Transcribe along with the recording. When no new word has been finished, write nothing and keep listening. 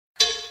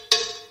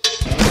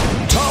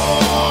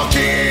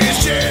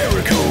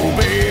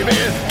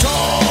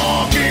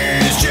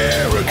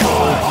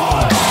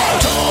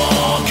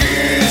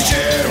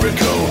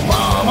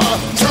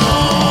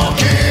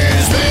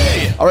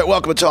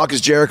welcome to Talk is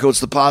Jericho. It's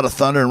the pot of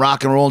thunder and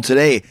rock and roll. And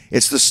today,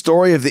 it's the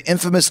story of the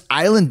infamous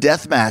island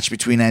death match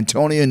between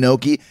Antonio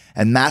Inoki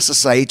and Maso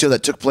Saito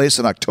that took place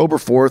on October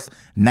 4th,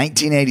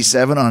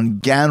 1987 on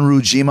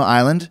Ganryujima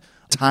Island,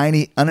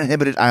 tiny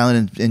uninhabited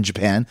island in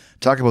Japan.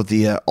 Talk about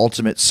the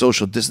ultimate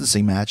social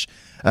distancing match.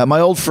 My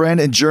old friend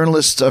and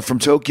journalist from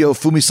Tokyo,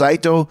 Fumi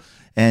Saito,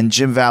 and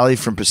Jim Valley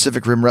from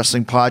Pacific Rim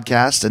Wrestling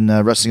Podcast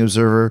and Wrestling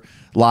Observer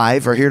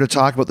Live are here to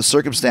talk about the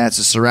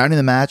circumstances surrounding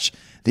the match,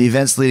 the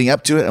events leading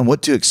up to it, and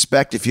what to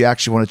expect if you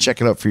actually want to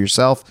check it out for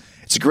yourself.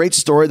 It's a great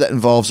story that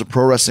involves a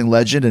pro wrestling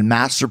legend and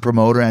master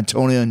promoter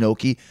Antonio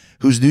Inoki,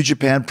 whose New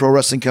Japan Pro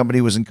Wrestling Company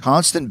was in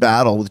constant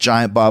battle with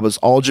Giant Baba's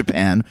All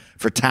Japan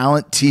for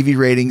talent, TV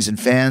ratings, and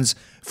fans.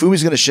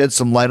 Fumi's going to shed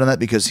some light on that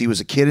because he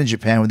was a kid in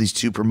Japan when these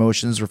two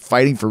promotions were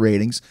fighting for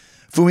ratings.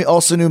 Fumi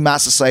also knew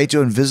Maso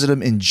Saito and visited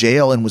him in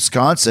jail in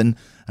Wisconsin.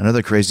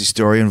 Another crazy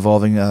story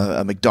involving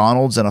a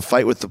McDonald's and a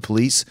fight with the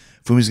police.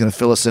 Fumi's going to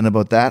fill us in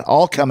about that.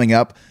 All coming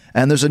up.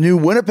 And there's a new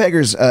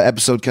Winnipeggers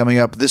episode coming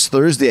up this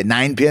Thursday at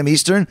 9 p.m.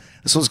 Eastern.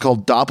 This one's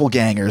called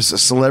Doppelgangers, a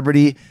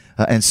celebrity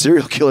and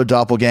serial killer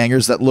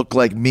doppelgangers that look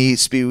like me,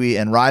 Speewee,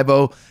 and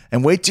Rybo.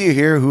 And wait till you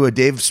hear who a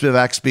Dave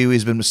Spivak Speewee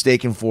has been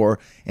mistaken for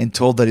and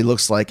told that he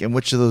looks like, and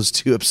which of those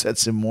two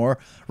upsets him more.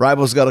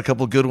 Rybo's got a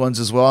couple good ones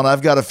as well, and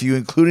I've got a few,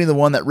 including the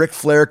one that Ric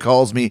Flair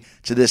calls me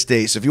to this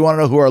day. So if you want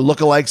to know who our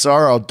lookalikes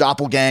are, our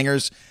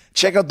doppelgangers,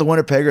 check out the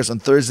Winnipeggers on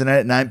Thursday night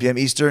at 9 p.m.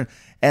 Eastern.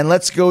 And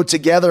let's go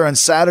together on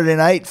Saturday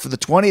night for the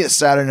 20th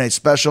Saturday night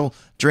special.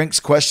 Drinks,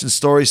 questions,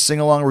 stories, sing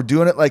along. We're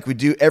doing it like we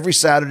do every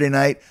Saturday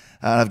night.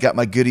 I've got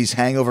my goodies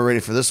hangover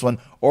ready for this one.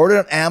 Order it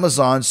on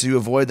Amazon so you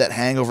avoid that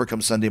hangover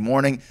come Sunday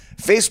morning.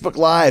 Facebook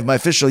Live, my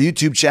official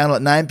YouTube channel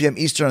at 9 p.m.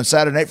 Eastern on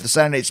Saturday night for the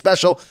Saturday night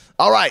special.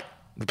 All right,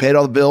 we paid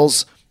all the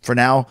bills for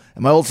now.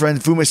 And my old friend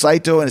Fumi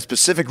Saito and his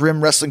Pacific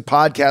Rim Wrestling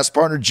Podcast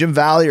partner Jim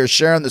Valley are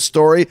sharing the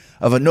story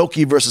of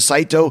Inoki versus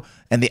Saito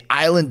and the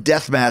Island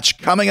Death Match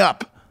coming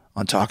up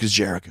on Talk is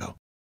Jericho.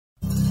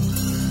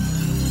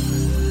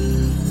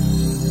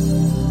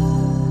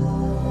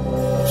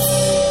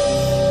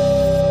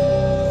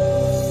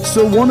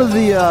 So one of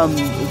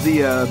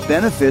the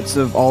benefits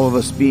of all of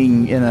us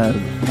being in a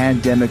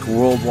pandemic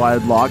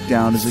worldwide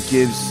lockdown is it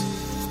gives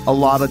a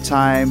lot of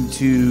time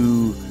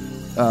to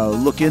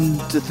look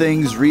into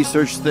things,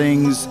 research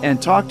things,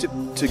 and talk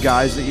to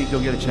guys that you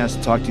don't get a chance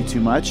to talk to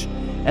too much.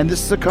 And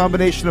this is a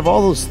combination of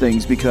all those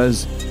things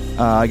because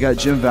I got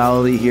Jim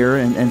Valley here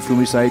and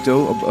Fumi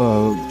Saito,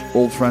 an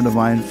old friend of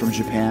mine from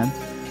Japan.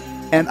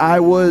 And I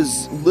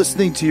was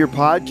listening to your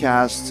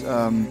podcast,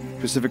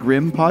 Pacific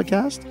Rim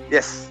podcast.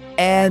 Yes.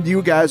 And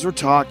you guys were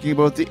talking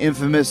about the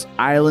infamous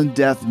Island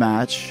Death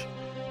Match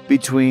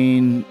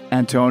between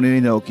Antonio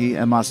Inoki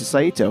and Maso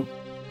Saito.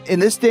 In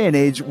this day and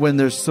age, when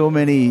there's so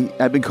many,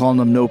 I've been calling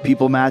them no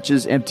people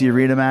matches, empty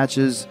arena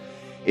matches,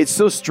 it's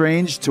so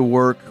strange to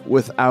work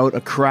without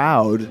a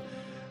crowd.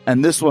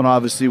 And this one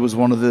obviously was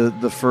one of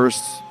the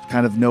first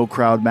kind of no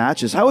crowd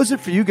matches. How is it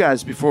for you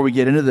guys, before we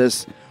get into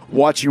this,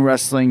 watching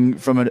wrestling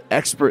from an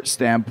expert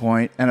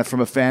standpoint and from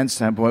a fan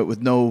standpoint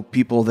with no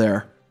people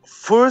there?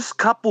 First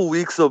couple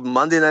weeks of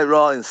Monday Night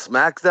Raw and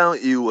SmackDown,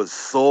 it was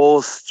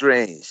so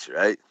strange,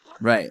 right?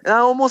 Right. And I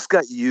almost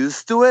got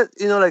used to it,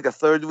 like a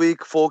third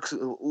week, 4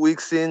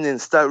 weeks in,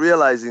 and start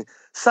realizing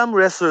some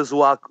wrestlers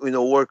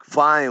work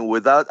fine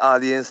without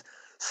audience.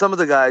 Some of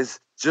the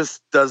guys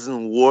just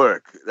doesn't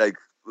work. Like,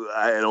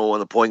 I don't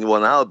want to point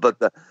one out, but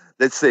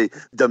let's say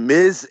The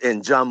Miz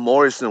and John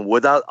Morrison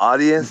without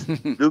audience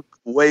look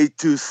way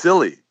too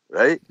silly,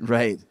 right?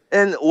 Right.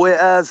 And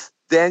whereas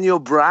Daniel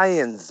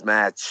Bryan's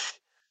match,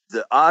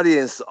 the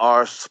audience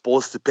are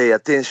supposed to pay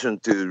attention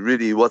to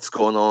really what's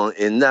going on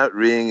in that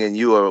ring, and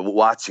you are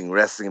watching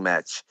wrestling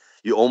match.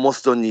 You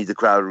almost don't need the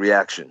crowd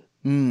reaction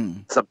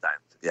sometimes.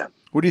 Yeah.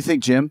 What do you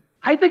think, Jim?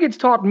 I think it's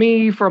taught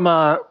me from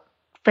a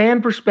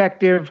fan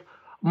perspective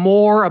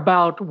more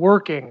about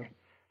working,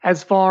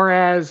 as far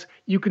as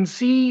you can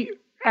see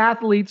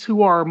athletes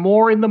who are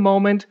more in the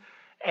moment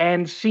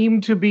and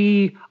seem to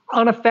be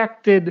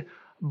unaffected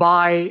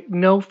by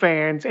no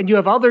fans. And you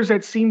have others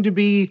that seem to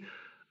be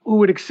who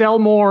would excel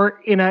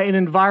more in an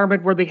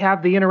environment where they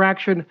have the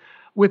interaction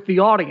with the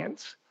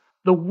audience.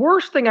 The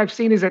worst thing I've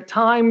seen is at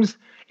times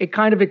it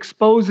kind of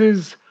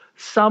exposes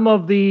some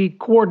of the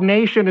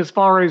coordination, as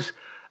far as,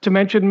 to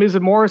mention Miz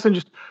and Morrison,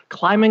 just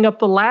climbing up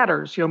the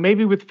ladders.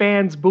 Maybe with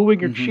fans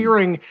booing or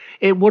cheering,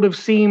 it would have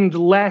seemed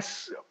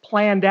less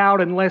planned out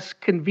and less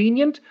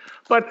convenient.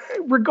 But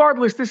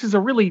regardless, this is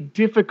a really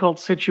difficult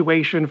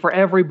situation for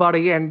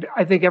everybody, and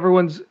I think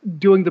everyone's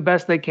doing the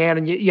best they can,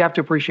 and you have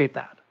to appreciate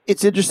that.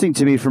 It's interesting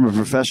to me from a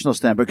professional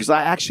standpoint because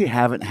I actually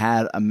haven't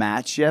had a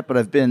match yet, but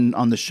I've been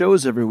on the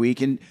shows every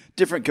week in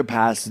different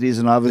capacities.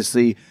 And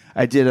obviously,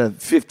 I did a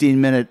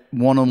 15-minute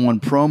one-on-one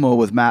promo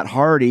with Matt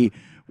Hardy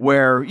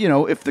where,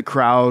 if the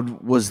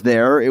crowd was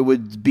there, it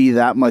would be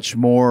that much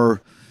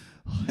more,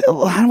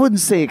 I wouldn't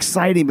say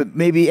exciting, but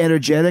maybe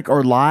energetic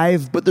or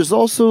live. But there's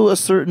also a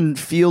certain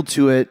feel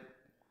to it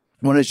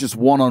when it's just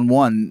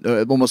one-on-one,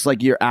 almost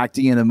like you're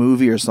acting in a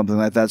movie or something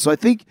like that. So I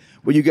think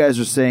what you guys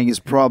are saying is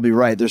probably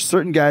right. There's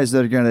certain guys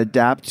that are going to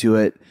adapt to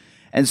it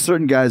and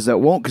certain guys that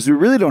won't, because we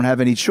really don't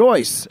have any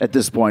choice at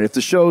this point. If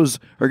the shows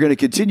are going to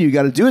continue, you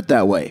got to do it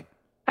that way.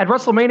 At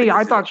WrestleMania,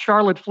 I thought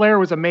Charlotte Flair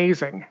was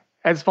amazing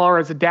as far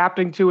as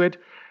adapting to it,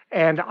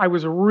 and I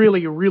was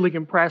really, really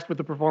impressed with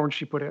the performance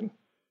she put in.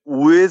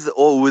 With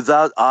or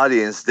without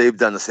audience, they've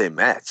done the same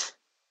match.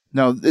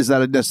 Now, is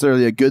that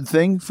necessarily a good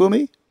thing,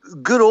 Fumi?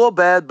 Good or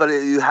bad, but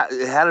it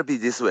had to be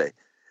this way.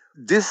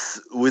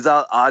 This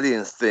without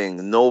audience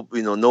thing, no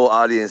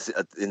audience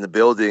in the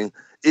building,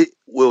 it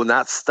will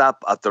not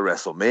stop at the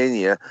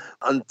WrestleMania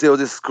until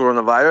this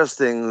coronavirus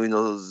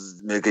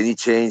thing, make any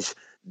change,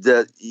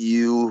 that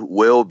you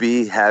will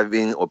be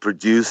having or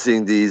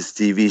producing these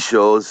TV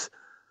shows.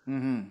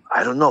 Mm-hmm.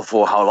 I don't know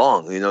for how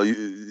long.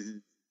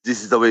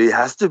 This is the way it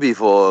has to be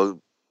for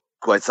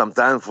quite some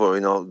time for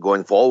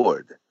going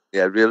forward.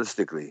 Yeah,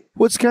 realistically.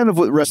 What's kind of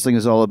what wrestling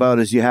is all about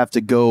is you have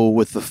to go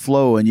with the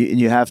flow and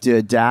you have to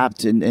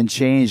adapt and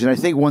change. And I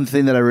think one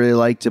thing that I really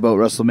liked about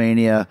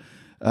WrestleMania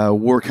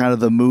were kind of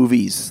the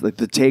movies, like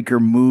the Taker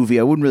movie.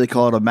 I wouldn't really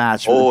call it a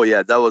match. Oh,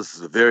 yeah, that was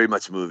very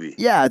much movie.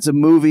 Yeah, it's a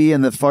movie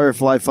and the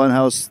Firefly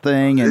Funhouse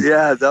thing. And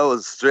yeah, that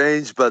was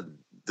strange, but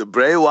the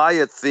Bray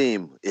Wyatt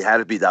theme, it had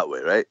to be that way,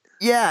 right?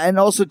 Yeah, and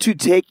also, too,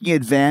 taking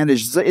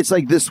advantage. It's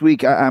like this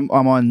week I'm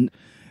on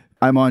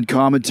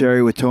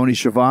commentary with Tony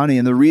Schiavone,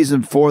 and the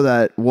reason for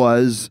that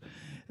was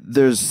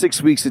there's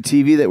 6 weeks of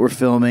TV that we're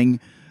filming.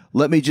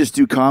 Let me just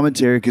do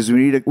commentary because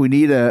we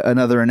need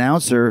another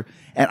announcer,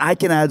 and I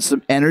can add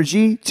some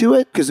energy to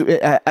it because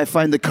I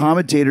find the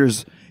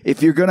commentators,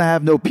 if you're going to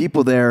have no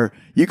people there,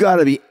 you got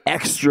to be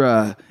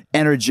extra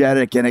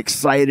energetic and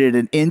excited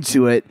and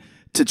into it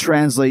to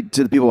translate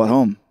to the people at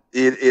home.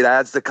 It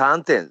adds the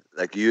content,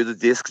 like you're the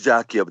disc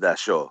jockey of that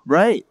show.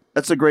 Right.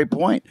 That's a great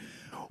point.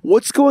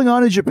 What's going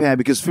on in Japan?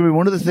 Because for me,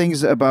 one of the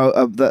things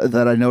about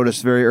that I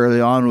noticed very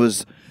early on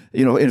was,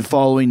 in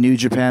following New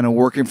Japan and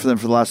working for them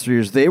for the last 3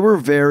 years, they were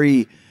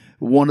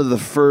one of the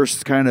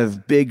first kind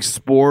of big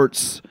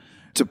sports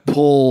to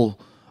pull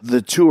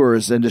the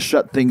tours and to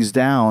shut things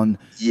down.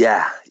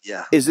 Yeah.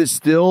 Is it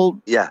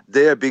still? Yeah,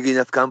 they're a big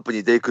enough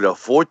company. They could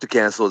afford to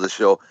cancel the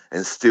show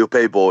and still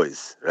pay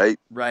boys, right?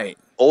 Right.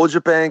 All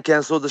Japan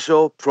canceled the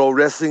show. Pro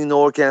Wrestling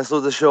North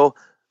canceled the show.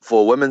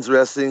 For women's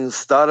wrestling,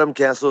 Stardom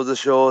canceled the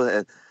show,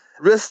 and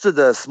rest of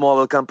the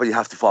smaller company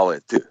have to follow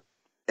it too.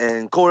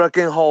 And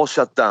Korakuen Hall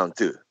shut down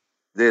too.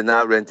 They're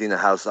not renting a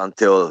house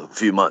until a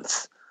few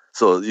months.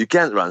 So you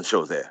can't run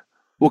shows there.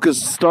 Well,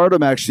 because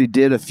Stardom actually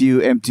did a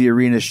few empty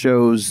arena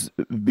shows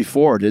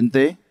before, didn't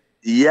they?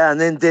 Yeah, and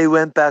then they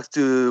went back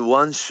to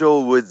one show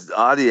with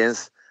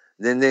audience,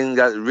 then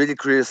got really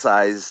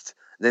criticized.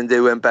 Then they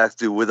went back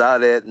to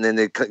without it, and then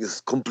they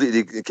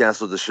completely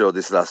canceled the show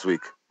this last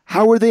week.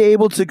 How were they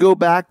able to go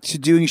back to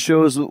doing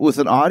shows with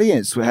an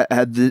audience?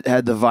 Had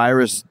the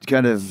virus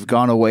kind of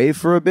gone away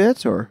for a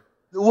bit, or?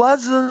 It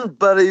wasn't,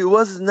 but it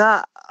was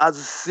not as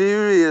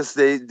serious.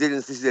 They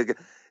didn't see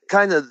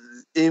kind of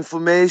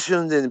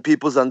information and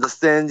people's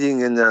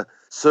understanding and the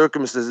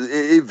circumstances.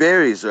 It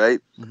varies, right?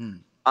 Mm-hmm.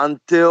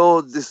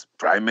 Until this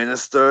prime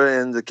minister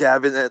and the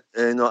cabinet,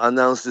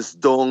 announced this,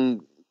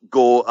 don't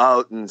go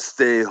out and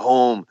stay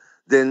home.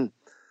 Then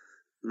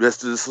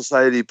rest of the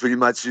society pretty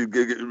much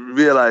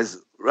realize,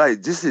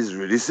 right, this is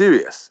really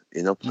serious,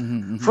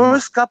 Mm-hmm.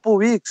 First couple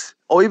weeks,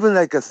 or even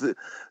like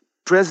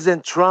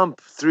President Trump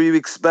 3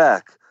 weeks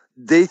back,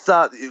 they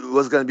thought it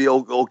was going to be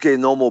okay,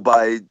 normal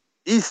by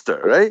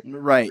Easter, right?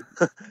 Right.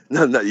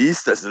 No, not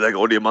Easter. It's like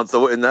only a month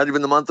away, not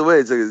even a month away.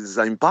 It's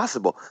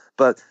impossible.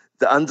 But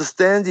the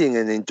understanding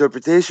and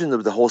interpretation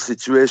of the whole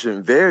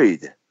situation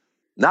varied.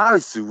 Now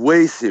it's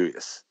way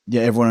serious.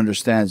 Yeah, everyone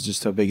understands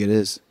just how big it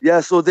is. Yeah,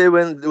 so they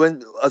went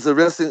as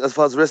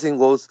far as wrestling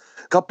goes,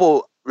 a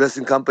couple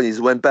wrestling companies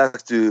went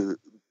back to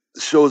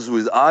shows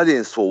with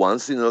audience for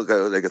once,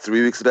 like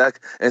 3 weeks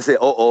back, and say,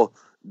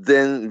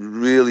 then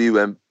really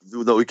went,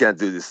 no, we can't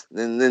do this.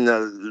 And then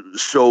a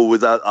show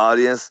without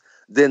audience,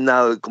 then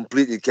now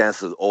completely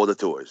canceled all the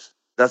tours.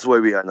 That's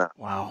where we are now.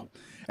 Wow.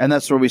 And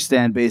that's where we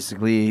stand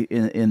basically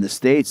in the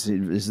States.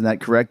 Isn't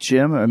that correct,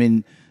 Jim? I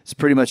mean, it's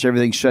pretty much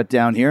everything shut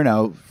down here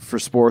now for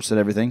sports and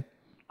everything.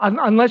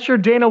 Unless you're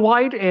Dana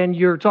White and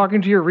you're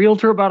talking to your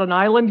realtor about an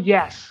island,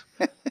 yes.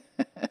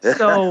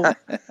 So,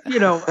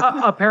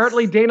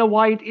 apparently Dana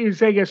White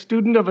is a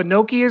student of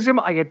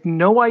Inokiism. I had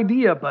no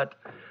idea, but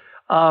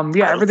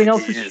everything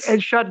else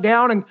is shut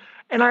down, and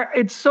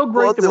it's so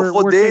great that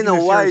we're Dana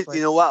taking White.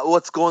 seriously.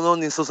 What's going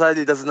on in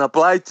society doesn't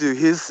apply to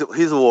his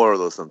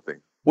world or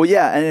something. Well,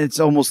 yeah, and it's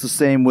almost the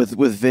same with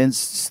Vince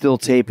still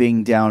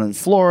taping down in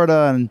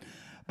Florida,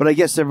 but I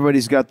guess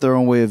everybody's got their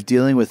own way of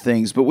dealing with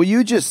things. But what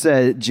you just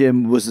said,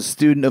 Jim, was a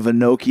student of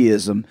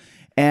Inokiism.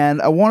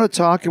 And I want to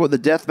talk about the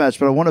death match,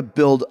 but I want to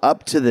build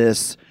up to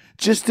this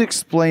just to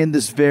explain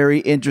this very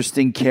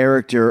interesting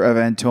character of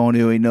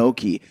Antonio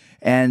Inoki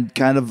and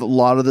kind of a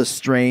lot of the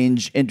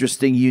strange,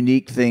 interesting,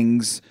 unique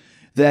things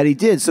that he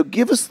did. So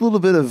give us a little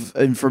bit of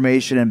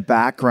information and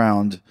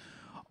background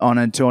on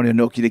Antonio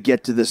Inoki to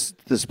get to this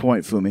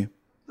point, Fumi?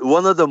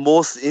 One of the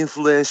most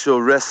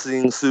influential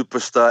wrestling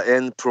superstar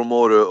and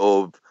promoter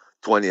of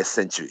 20th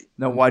century.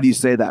 Now, why do you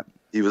say that?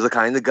 He was the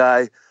kind of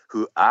guy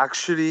who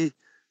actually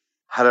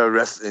had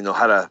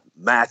a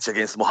match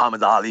against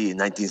Muhammad Ali in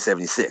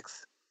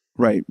 1976.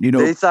 Right.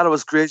 They thought it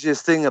was the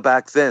craziest thing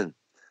back then.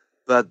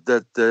 But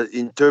the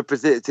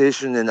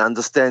interpretation and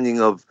understanding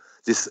of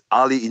this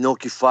Ali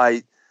Inoki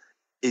fight,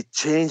 it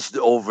changed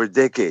over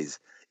decades.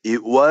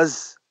 It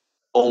was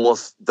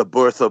almost the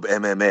birth of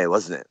MMA,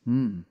 wasn't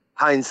it?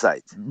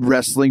 Hindsight.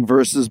 Wrestling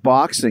versus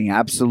boxing.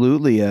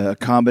 Absolutely. A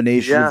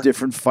combination of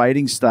different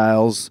fighting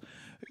styles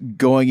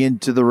going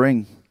into the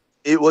ring.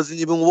 It wasn't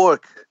even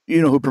work.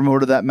 You know who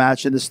promoted that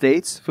match in the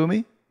States,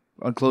 Fumi?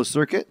 On closed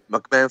circuit?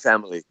 McMahon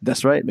family.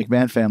 That's right,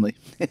 McMahon family.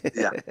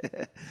 Yeah.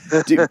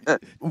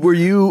 Were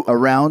you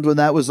around when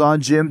that was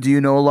on, Jim? Do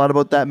you know a lot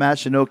about that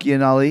match, Inoki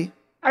and Ali?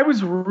 I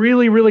was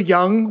really, really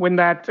young when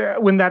that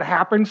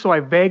happened, so I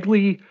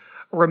vaguely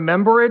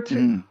remember it.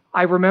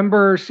 I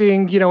remember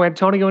seeing,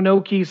 Antonio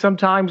Inoki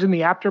sometimes in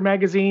the After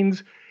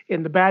magazines,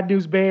 in the Bad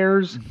News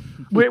Bears.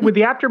 with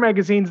the After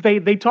magazines,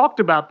 they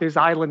talked about this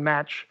island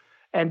match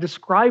and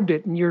described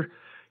it, and you're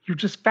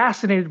just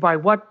fascinated by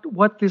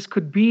what this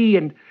could be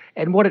and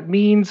what it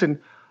means. And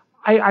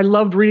I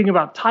loved reading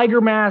about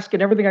Tiger Mask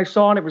and everything I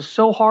saw, and it was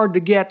so hard to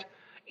get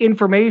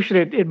information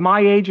at my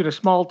age in a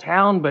small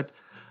town, but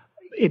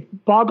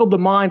it boggled the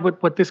mind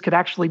what this could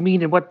actually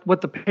mean and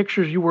what the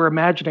pictures you were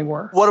imagining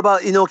were. What about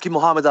Inoki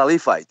Muhammad Ali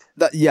fight?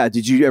 Have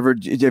you ever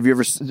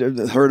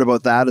heard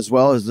about that as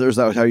well? Is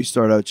that how you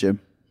start out, Jim?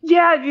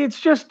 Yeah,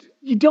 it's just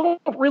you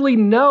don't really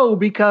know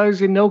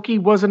because Inoki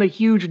wasn't a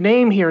huge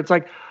name here. It's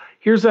like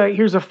here's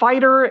a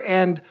fighter,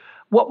 and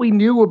what we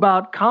knew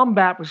about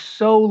combat was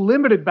so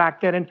limited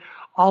back then, and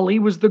Ali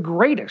was the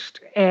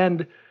greatest.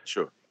 And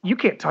sure, you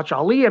can't touch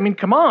Ali. I mean,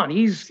 come on,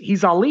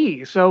 he's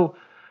Ali. So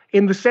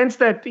in the sense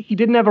that he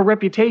didn't have a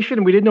reputation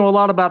and we didn't know a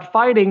lot about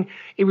fighting,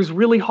 it was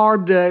really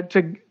hard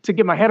to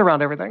get my head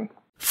around everything.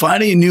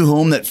 Finding a new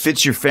home that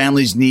fits your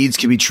family's needs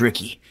can be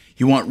tricky.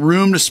 You want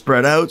room to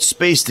spread out,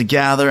 space to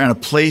gather, and a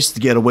place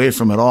to get away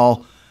from it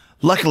all.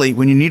 Luckily,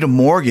 when you need a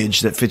mortgage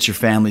that fits your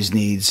family's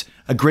needs,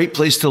 a great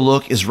place to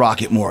look is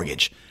Rocket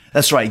Mortgage.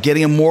 That's right,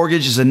 getting a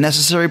mortgage is a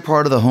necessary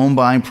part of the home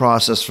buying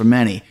process for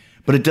many,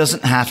 but it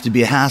doesn't have to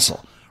be a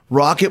hassle.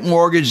 Rocket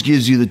Mortgage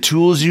gives you the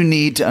tools you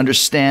need to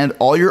understand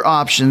all your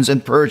options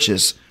and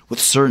purchase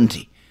with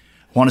certainty.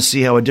 Want to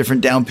see how a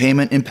different down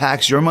payment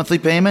impacts your monthly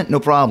payment?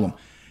 No problem.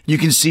 You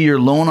can see your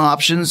loan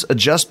options,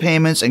 adjust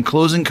payments, and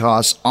closing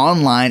costs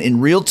online in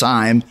real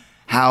time.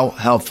 How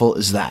helpful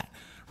is that?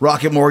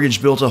 Rocket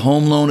Mortgage built a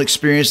home loan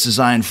experience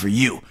designed for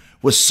you,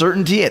 with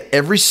certainty at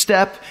every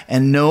step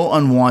and no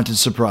unwanted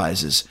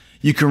surprises.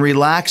 You can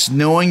relax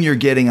knowing you're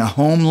getting a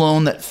home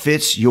loan that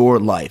fits your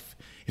life.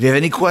 If you have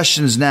any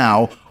questions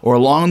now or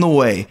along the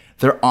way,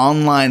 their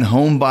online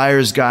home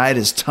buyer's guide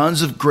has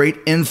tons of great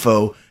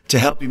info to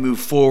help you move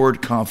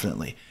forward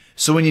confidently.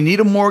 So when you need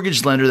a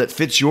mortgage lender that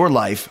fits your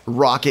life,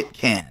 Rocket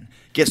can.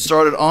 Get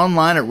started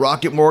online at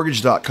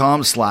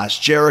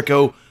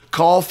rocketmortgage.com/Jericho.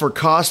 Call for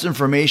cost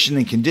information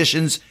and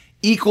conditions.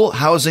 Equal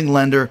housing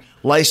lender,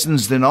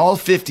 licensed in all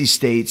 50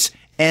 states.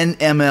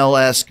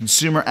 NMLS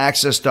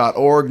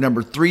consumeraccess.org,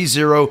 number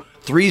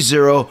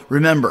 3030.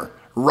 Remember,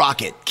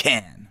 Rocket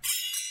can.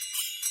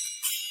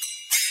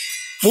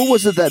 What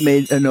was it that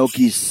made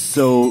Inoki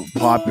so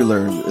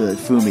popular,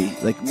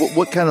 Fumi? Like,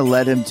 what kind of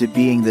led him to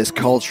being this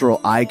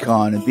cultural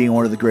icon and being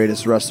one of the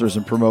greatest wrestlers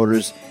and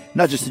promoters,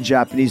 not just in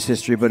Japanese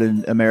history, but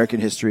in American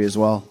history as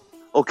well?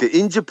 Okay,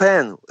 in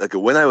Japan, like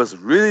when I was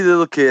really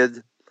little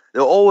kid,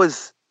 there were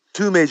always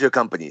two major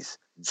companies.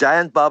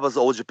 Giant Baba's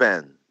All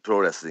Japan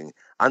Pro Wrestling,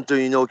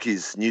 Antonio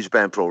Inoki's New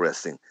Japan Pro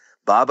Wrestling.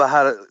 Baba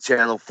had a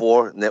Channel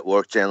 4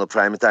 network channel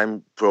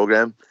primetime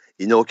program.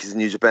 Inoki's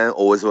New Japan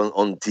always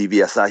on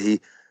TV Asahi,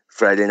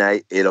 Friday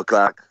night, 8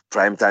 o'clock,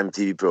 primetime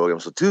TV program.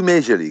 So two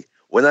major league.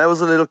 When I was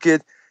a little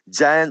kid,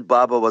 Giant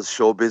Baba was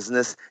show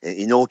business and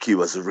Inoki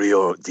was a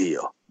real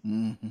deal.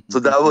 Mm-hmm. So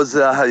that was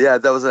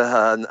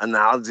an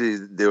analogy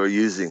they were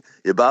using.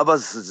 Yeah,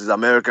 Baba's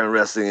American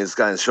wrestling is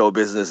kind of show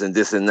business and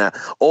this and that.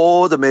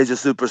 All the major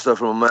superstars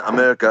from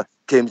America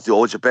came to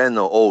All Japan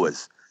now,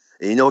 always.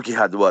 And Inoki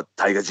had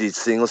Tiger Jeet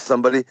Singh or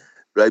somebody,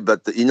 right?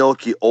 But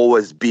Inoki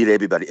always beat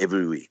everybody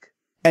every week.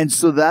 And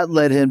so that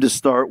led him to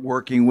start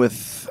working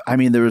with,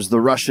 there was the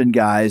Russian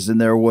guys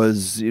and there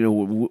was,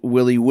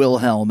 Willie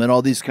Wilhelm and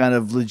all these kind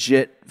of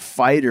legit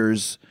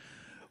fighters.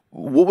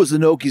 What was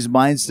Inoki's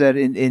mindset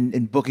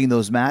in booking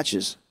those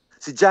matches?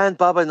 See, Giant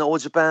Baba in All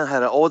Japan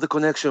had all the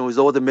connection with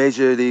all the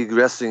major league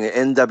wrestling,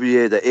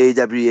 NWA, the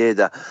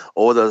AWA,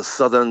 all the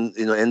southern,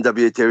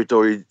 NWA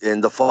territory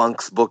and the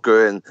Funks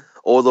Booker and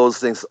all those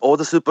things. All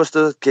the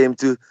superstars came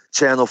to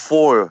Channel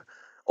 4,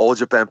 All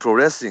Japan Pro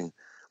Wrestling,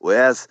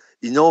 whereas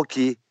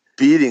Inoki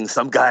beating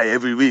some guy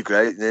every week,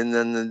 right? And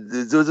then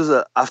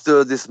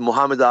after this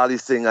Muhammad Ali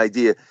thing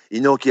idea,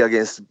 Inoki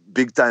against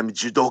big-time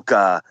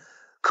judoka,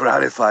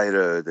 karate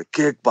fighter, the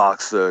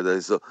kickboxer,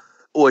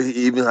 Or he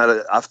even had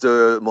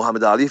after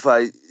Muhammad Ali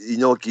fight,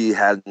 Inoki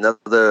had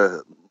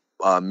another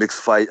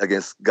mixed fight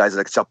against guys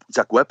like Chuck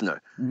Wepner.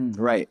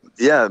 Right.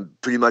 Yeah,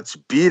 pretty much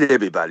beat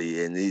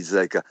everybody, and he's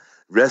like,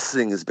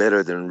 wrestling is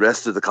better than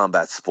rest of the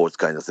combat sports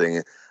kind of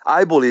thing.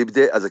 I believed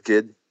it as a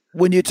kid.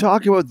 When you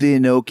talk about the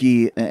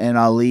Inoki and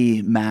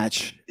Ali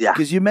match, Yeah.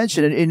 because you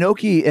mentioned it,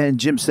 Inoki, and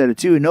Jim said it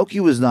too, Inoki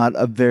was not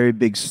a very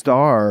big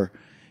star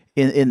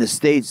in the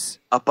States.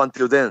 Up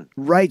until then.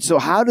 Right. So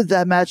how did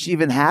that match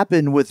even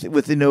happen with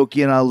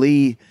Inoki and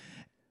Ali?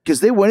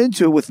 Because they went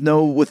into it with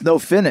no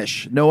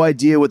finish, no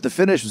idea what the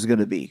finish was going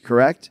to be,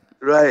 correct?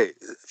 Right.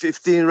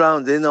 15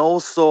 rounds. Then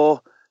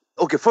also,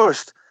 okay,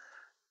 first,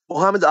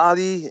 Muhammad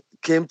Ali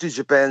came to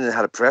Japan and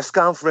had a press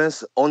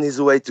conference on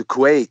his way to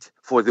Kuwait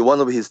for one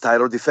of his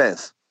title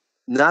defense.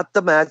 Not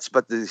the match,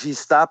 but he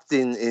stopped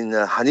in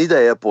Haneda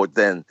Airport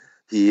then.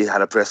 He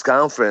had a press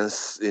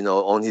conference,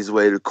 on his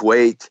way to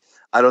Kuwait.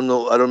 I don't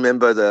know. I don't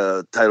remember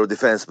the title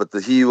defense, but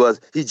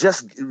he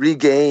just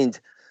regained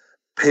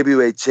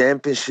heavyweight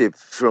championship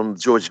from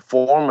George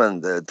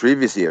Foreman the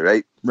previous year,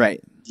 right? Right.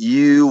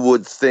 You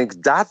would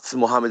think that's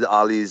Muhammad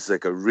Ali's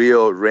like a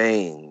real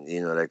reign,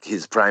 like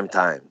his prime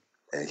time.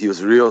 And he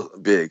was real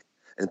big.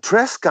 And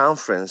press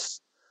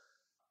conference,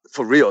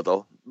 for real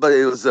though, but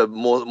it was a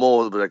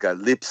more like a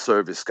lip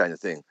service kind of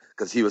thing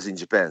because he was in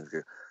Japan.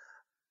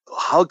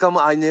 How come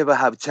I never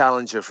have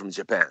challenger from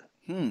Japan?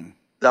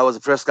 That was a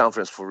press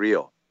conference for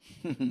real.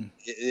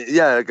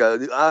 Yeah, like,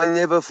 I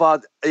never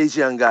fought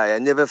Asian guy. I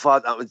never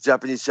fought a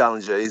Japanese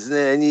challenger. Isn't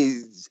there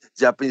any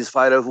Japanese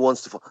fighter who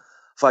wants to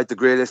fight the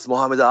greatest?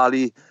 Muhammad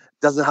Ali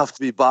doesn't have to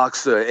be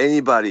boxer,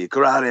 anybody,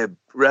 karate,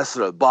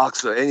 wrestler,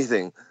 boxer,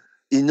 anything.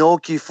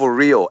 Inoki for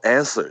real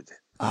answered.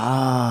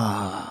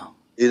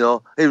 He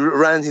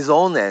ran his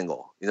own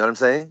angle. You know what I'm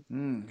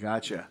saying?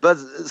 Gotcha. But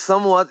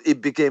somewhat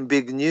it became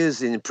big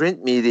news in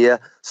print media.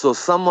 So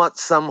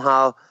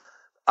somehow,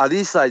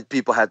 Ali side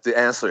people had to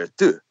answer it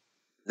too.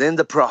 Then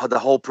the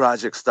whole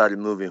project started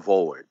moving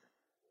forward.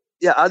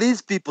 Yeah,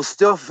 Ali's people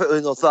still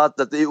thought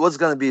that it was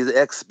going to be the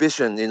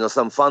exhibition,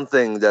 some fun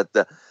thing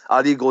that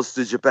Ali goes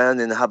to Japan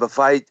and have a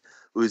fight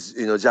with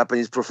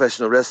Japanese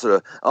professional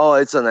wrestler. Oh,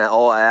 it's an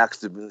all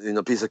act,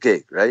 piece of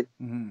cake, right?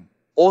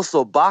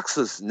 Also,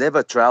 boxers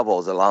never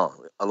travels alone,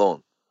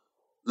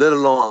 let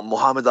alone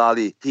Muhammad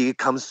Ali. He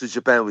comes to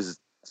Japan with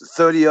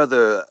 30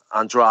 other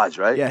entourage,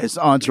 right? Yeah, his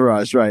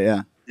entourage, right?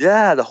 Yeah.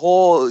 Yeah, the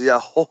whole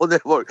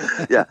network.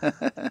 Yeah.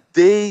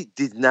 They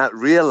did not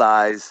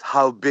realize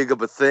how big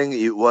of a thing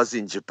it was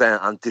in Japan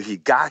until he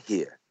got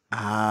here.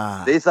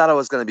 They thought it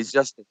was going to be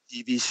just a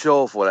TV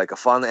show for like a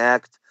fun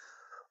act.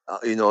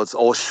 It's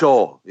all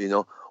show,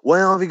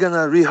 When are we going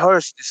to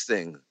rehearse this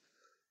thing?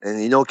 And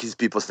Inoki's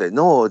people say,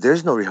 no,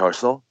 there's no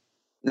rehearsal.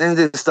 And then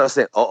they start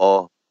saying,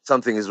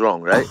 something is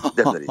wrong, right?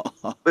 Definitely.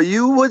 But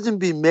you wouldn't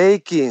be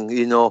making,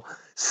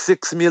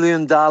 $6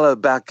 million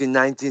back in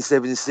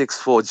 1976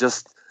 for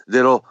just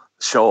little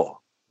show.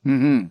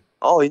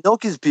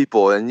 Inoki's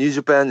people and New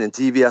Japan and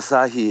TV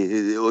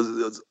Asahi, it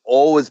was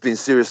always been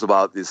serious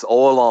about this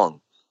all along.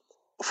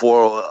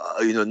 For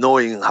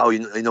knowing how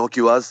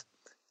Inoki was,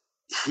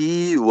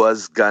 he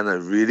was gonna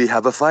really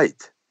have a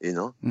fight.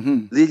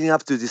 Leading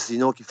up to this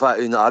Inoki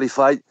fight, Ali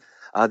fight,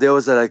 there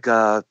was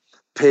a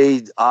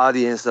paid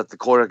audience at the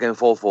Korakuen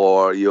Fall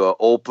for your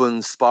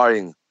open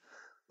sparring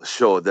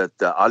show that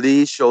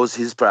Ali shows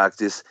his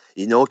practice,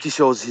 Inoki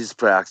shows his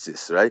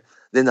practice, right?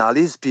 Then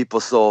Ali's people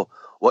saw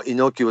what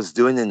Inoki was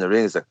doing in the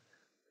ring. It's like,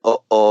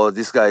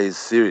 this guy is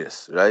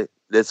serious, right?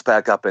 Let's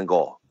pack up and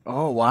go.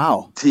 Oh,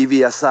 wow. TV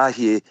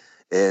Asahi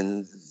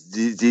and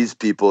these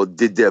people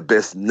did their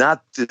best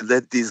not to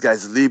let these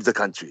guys leave the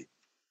country.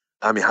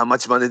 I mean, how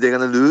much money they're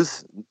going to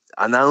lose?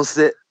 Announce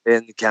it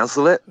and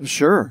cancel it?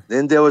 Sure.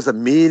 Then there was a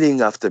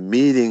meeting after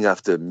meeting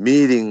after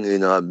meeting,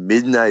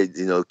 midnight,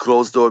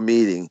 closed door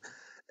meeting.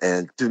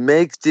 And to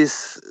make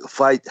this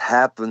fight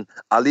happen,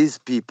 Ali's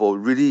people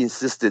really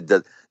insisted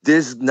that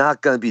there's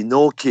not going to be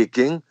no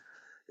kicking.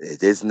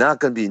 There's not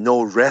going to be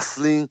no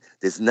wrestling.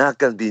 There's not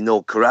going to be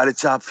no karate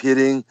chop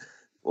hitting.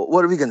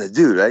 What are we going to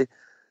do, right?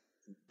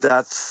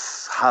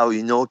 That's how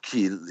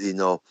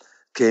Inoki,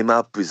 came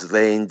up with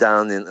laying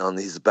down on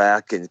his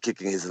back and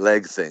kicking his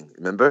leg thing.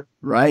 Remember?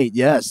 Right,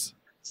 yes.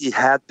 He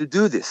had to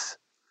do this.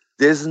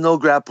 There's no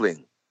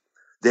grappling.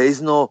 There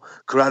is no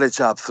karate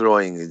chop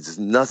throwing. It's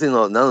nothing,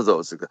 none of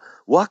those.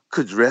 What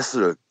could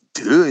wrestler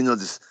do?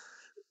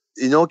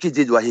 Inoki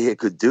did what he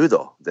could do,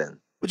 though, then.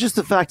 But just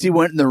the fact he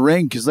went in the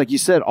ring, because like you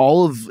said,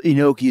 all of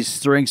Inoki's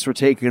strengths were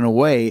taken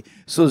away.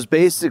 So it's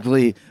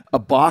basically a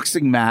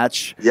boxing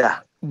match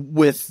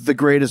with the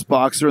greatest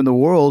boxer in the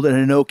world, and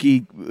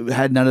Inoki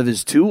had none of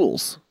his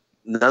tools.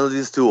 None of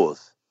these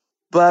tools.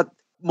 But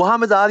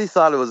Muhammad Ali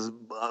thought it was,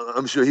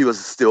 I'm sure he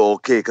was still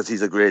okay because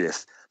he's the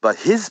greatest. But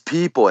his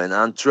people and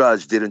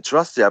entourage didn't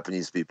trust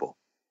Japanese people.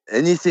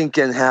 Anything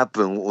can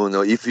happen,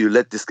 if you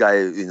let this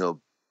guy,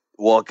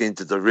 walk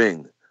into the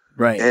ring.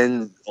 Right.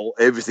 And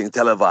everything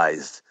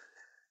televised.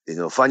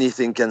 Funny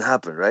thing can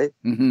happen, right?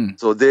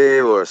 So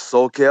they were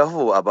so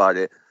careful about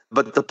it.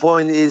 But the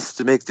point is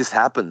to make this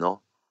happen,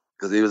 no?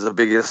 because it was the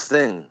biggest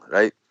thing,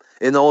 right?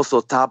 And also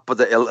top of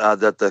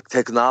the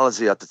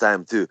technology at the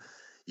time too.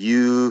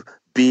 You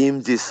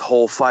beam this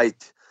whole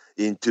fight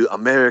into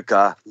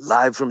America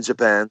live from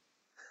Japan.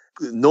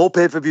 No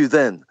pay-per-view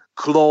then.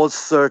 Closed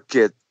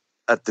circuit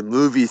at the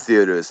movie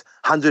theaters,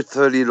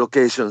 130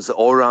 locations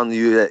all around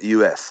the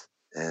U.S.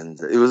 And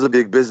it was a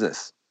big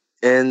business.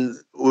 And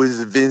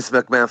with Vince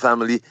McMahon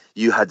family,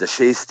 you had the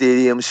Shea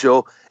Stadium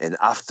show, and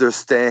after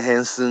Stan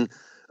Hansen,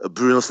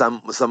 Bruno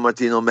San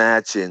Martino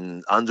match,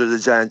 and Under the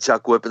Giant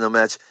Chuck Whipper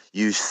match,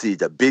 you see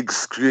the big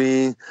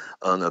screen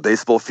on a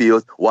baseball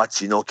field, watch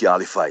Inoki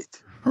Ali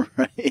fight.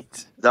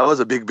 Right. That was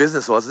a big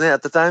business, wasn't it,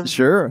 at the time?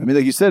 Sure. I mean,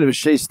 like you said, it was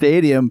Shea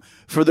Stadium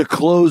for the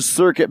closed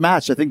circuit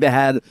match. I think they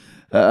had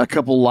a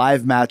couple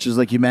live matches,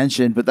 like you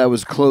mentioned, but that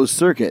was closed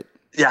circuit.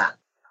 Yeah.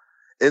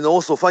 And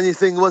also, funny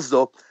thing was,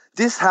 though,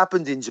 this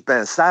happened in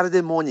Japan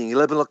Saturday morning,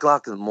 11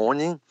 o'clock in the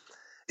morning.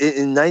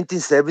 In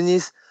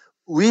 1970s,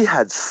 we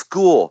had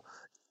school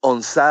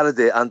on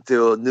Saturday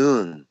until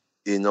noon,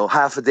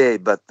 half a day,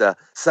 but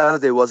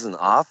Saturday wasn't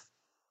off.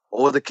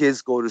 All the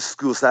kids go to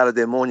school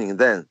Saturday morning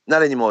then.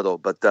 Not anymore, though,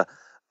 but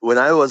when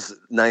I was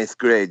ninth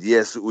grade,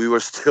 yes, we were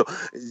still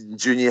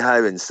junior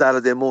high, and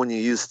Saturday morning,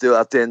 you still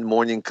attend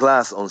morning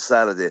class on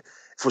Saturday.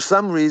 For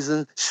some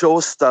reason, show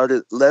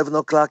started 11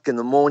 o'clock in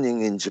the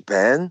morning in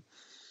Japan.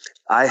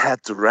 I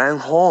had to run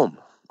home,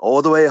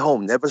 all the way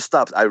home, never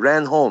stopped. I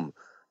ran home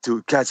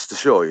to catch the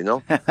show,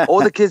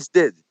 All the kids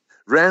did.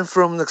 Ran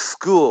from the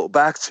school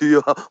back to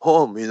your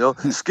home,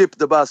 skip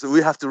the bus.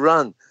 We have to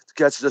run to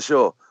catch the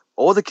show.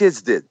 All the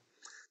kids did.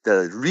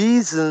 The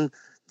reason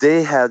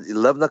they had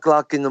 11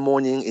 o'clock in the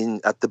morning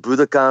at the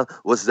Budokan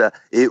was that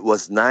it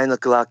was 9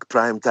 o'clock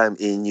prime time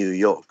in New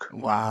York.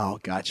 Wow,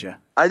 gotcha.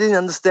 I didn't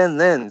understand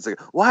then. It's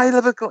like, why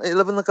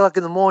 11 o'clock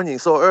in the morning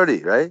so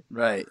early, right?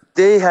 Right.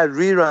 They had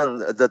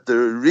rerun that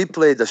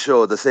replayed the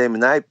show the same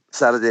night,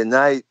 Saturday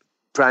night,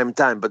 prime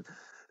time, but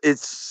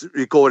it's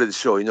recorded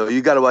show.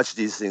 You got to watch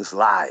these things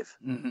live.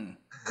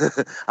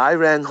 Mm-hmm. I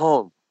ran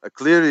home. I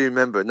clearly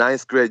remember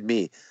ninth grade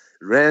me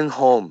ran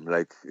home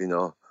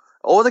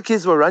all the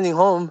kids were running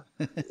home.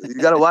 You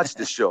got to watch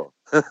this show.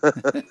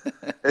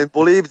 And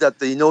believe that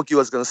the Inoki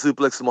was going to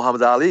suplex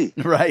Muhammad Ali.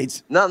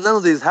 Right. None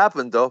of this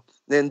happened, though.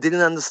 And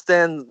didn't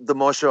understand the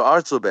martial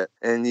arts of it.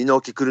 And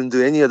Inoki couldn't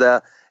do any of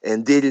that.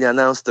 And didn't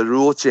announce the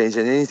rule change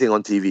and anything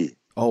on TV.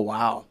 Oh,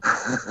 wow.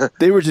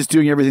 They were just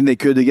doing everything they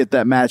could to get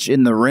that match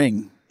in the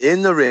ring.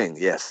 In the ring,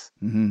 yes.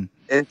 Mm-hmm.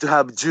 And to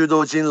have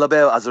Judo Jin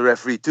LaBelle as a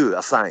referee, too,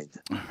 assigned.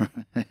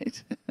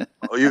 Right.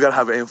 You got to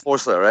have an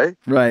enforcer, right?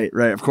 Right,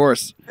 of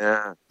course.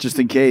 Yeah. Just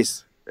in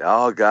case.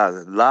 Oh, God.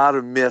 A lot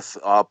of myth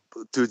up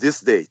to this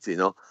date,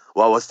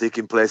 what was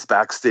taking place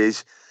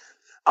backstage.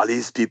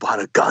 Ali's people had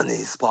a gun in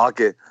his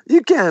pocket.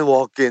 You can't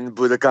walk in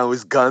Budokan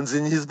with guns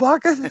in his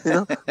pocket,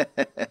 Yeah,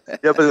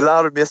 but a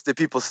lot of myths that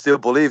people still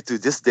believe to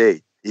this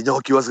day.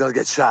 Inoki was going to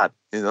get shot,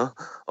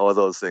 all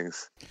those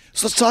things.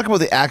 So let's talk about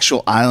the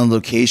actual island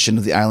location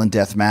of the Island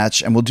Death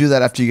Match, and we'll do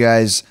that after you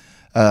guys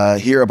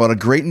hear about a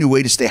great new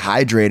way to stay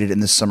hydrated in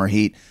this summer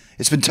heat.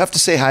 It's been tough to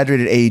stay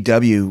hydrated at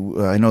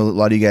AEW. I know a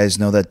lot of you guys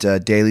know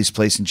that Daly's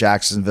place in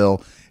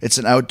Jacksonville, it's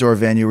an outdoor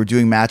venue. We're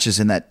doing matches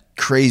in that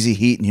crazy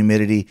heat and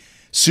humidity.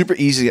 Super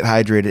easy to get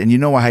hydrated, and you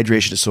know why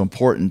hydration is so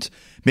important.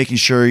 Making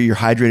sure you're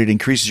hydrated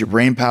increases your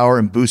brain power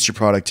and boosts your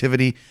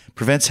productivity,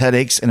 prevents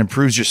headaches and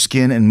improves your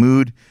skin and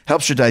mood,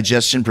 helps your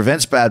digestion,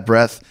 prevents bad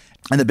breath,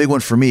 and the big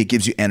one for me, it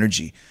gives you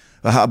energy.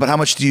 But how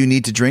much do you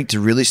need to drink to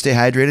really stay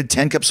hydrated?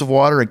 10 cups of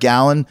water, a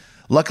gallon.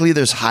 Luckily,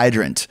 there's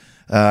Hydrant.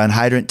 And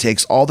Hydrant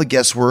takes all the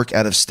guesswork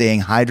out of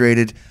staying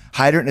hydrated.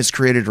 Hydrant has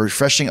created a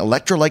refreshing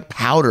electrolyte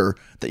powder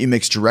that you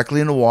mix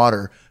directly into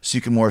water so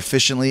you can more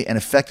efficiently and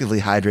effectively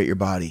hydrate your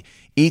body.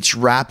 Each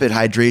rapid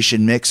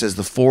hydration mix has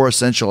the 4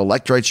 essential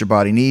electrolytes your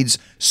body needs: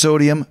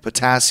 sodium,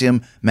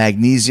 potassium,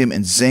 magnesium,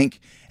 and zinc.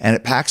 And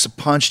it packs a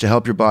punch to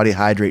help your body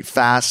hydrate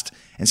fast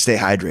and stay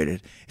hydrated.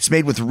 It's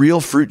made with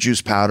real fruit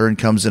juice powder and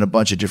comes in a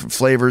bunch of different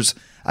flavors.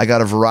 I got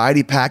a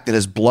variety pack that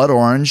has blood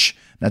orange,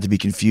 not to be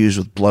confused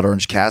with Blood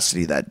Orange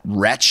Cassidy, that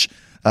wretch,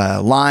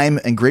 lime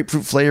and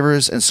grapefruit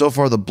flavors. And so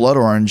far, the blood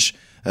orange,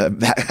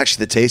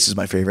 actually the taste is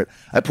my favorite.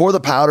 I pour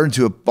the powder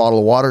into a bottle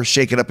of water,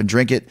 shake it up and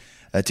drink it.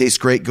 It tastes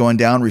great going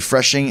down,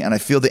 refreshing, and I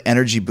feel the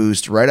energy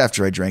boost right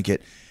after I drink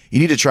it. You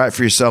need to try it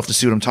for yourself to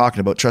see what I'm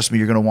talking about. Trust me,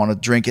 you're going to want to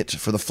drink it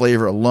for the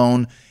flavor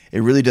alone.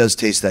 It really does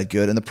taste that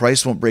good, and the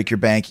price won't break your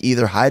bank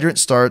either. Hydrant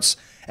starts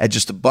at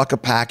just $1 a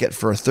packet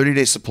for a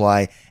 30-day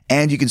supply,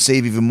 and you can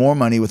save even more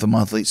money with a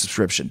monthly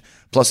subscription.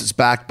 Plus, it's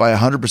backed by a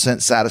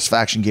 100%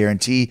 satisfaction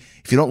guarantee.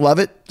 If you don't love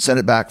it, send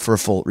it back for a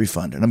full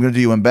refund. And I'm going to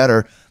do you one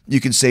better. You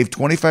can save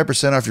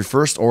 25% off your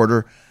first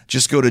order.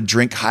 Just go to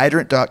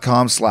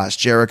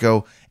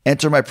drinkhydrant.com/Jericho.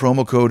 Enter my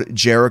promo code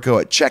Jericho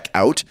at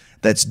checkout.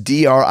 That's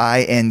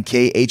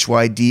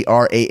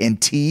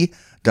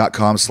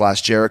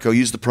drinkhydrant.com/Jericho.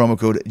 Use the promo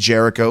code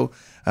Jericho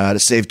to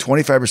save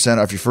 25%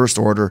 off your first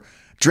order.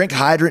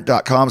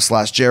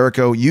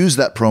 Drinkhydrant.com/Jericho. Use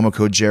that promo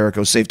code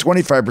Jericho. Save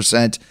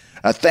 25%.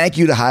 Thank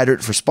you to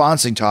Hydrant for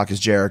sponsoring Talk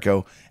is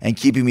Jericho and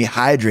keeping me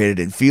hydrated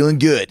and feeling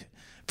good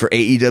for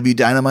AEW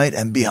Dynamite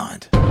and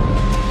beyond.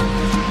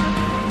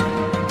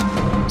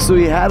 So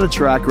he had a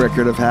track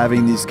record of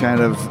having these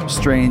kind of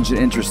strange and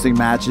interesting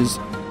matches.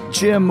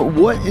 Jim,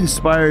 what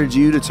inspired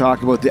you to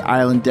talk about the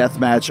Island Death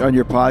Match on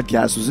your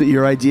podcast? Was it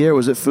your idea or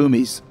was it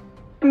Fumi's?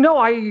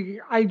 No,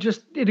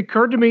 it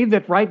occurred to me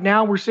that right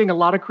now we're seeing a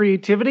lot of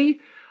creativity.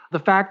 The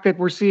fact that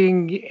we're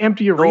seeing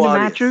empty arena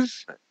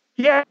matches.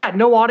 Yeah,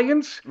 no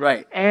audience.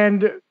 Right.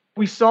 And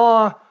we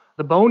saw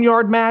the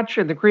Boneyard match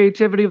and the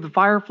creativity of the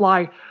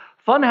Firefly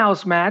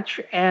Funhouse match.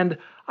 And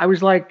I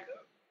was like,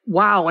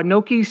 wow,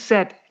 Inoki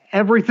set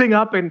everything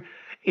up in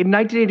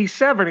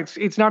 1987.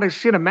 It's not as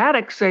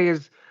cinematic, say,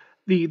 as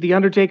the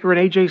Undertaker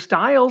and AJ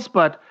Styles,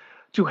 but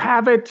to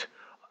have it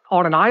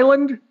on an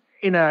island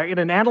in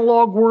an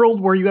analog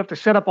world where you have to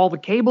set up all the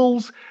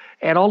cables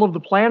and all of the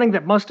planning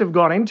that must have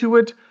gone into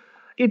it,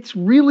 it's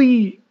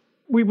really,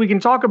 we can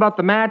talk about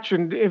the match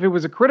and if it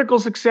was a critical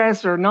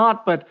success or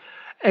not, but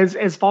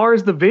as far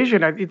as the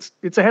vision,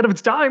 it's ahead of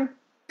its time.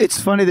 It's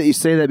funny that you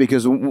say that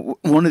because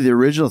one of the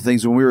original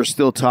things when we were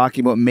still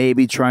talking about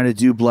maybe trying to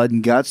do Blood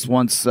and Guts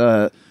once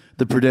the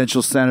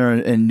Prudential Center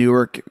in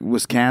Newark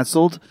was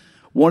canceled,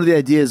 one of the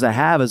ideas I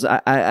have is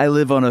I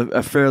live on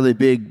a fairly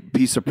big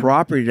piece of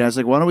property. And I was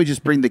like, why don't we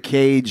just bring the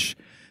cage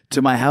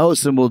to my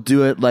house and we'll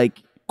do it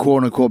like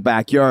quote unquote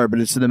backyard, but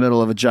it's in the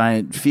middle of a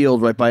giant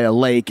field right by a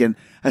lake. And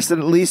I said,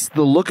 at least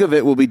the look of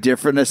it will be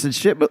different. And I said,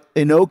 shit, but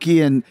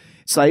Inoki and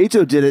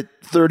Saito did it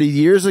 30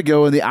 years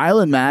ago in the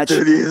Island match.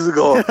 30 years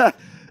ago.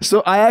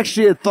 So I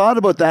actually had thought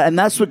about that, and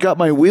that's what got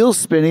my wheels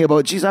spinning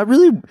about, geez, I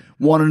really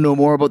want to know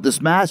more about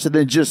this match, and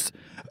then just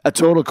a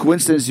total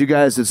coincidence you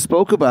guys had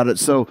spoke about it.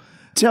 So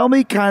tell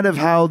me kind of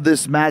how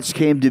this match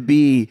came to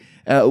be.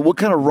 What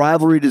kind of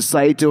rivalry did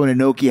Saito and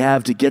Inoki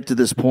have to get to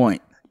this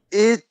point?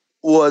 It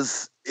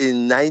was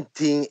in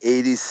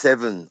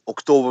 1987,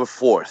 October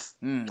 4th.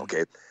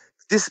 Okay.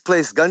 This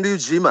place,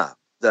 Ganryujima,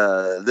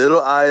 the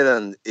little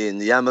island in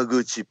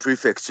Yamaguchi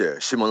Prefecture,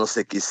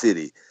 Shimonoseki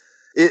City,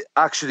 it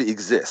actually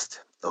exists.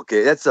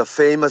 Okay, that's a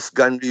famous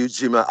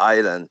Ganryujima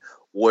Island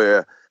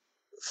where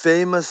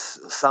famous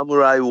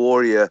samurai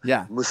warrior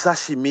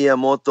Musashi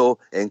Miyamoto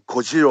and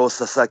Kojiro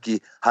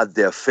Sasaki had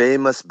their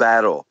famous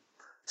battle.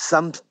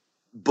 Some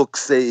books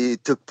say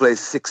it took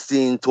place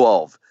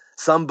 1612.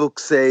 Some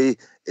books say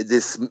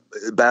this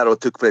battle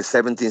took place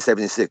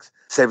 1776,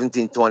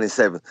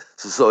 1727.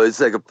 So it's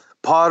like a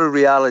part of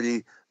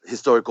reality,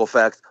 historical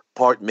fact,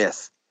 part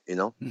myth. You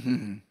know,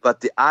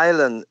 but the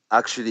island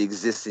actually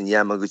exists in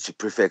Yamaguchi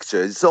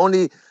Prefecture. It's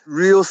only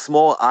real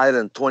small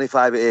island,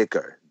 25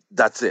 acre.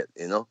 That's it,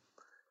 you know,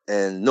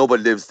 and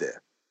nobody lives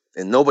there,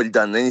 and nobody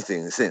done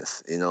anything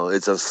since. You know,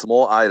 it's a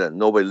small island.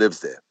 Nobody lives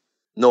there.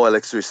 No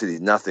electricity,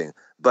 nothing.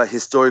 But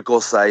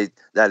historical site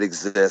that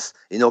exists.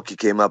 Inoki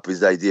came up with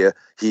the idea.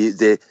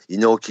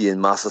 Inoki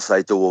and Masa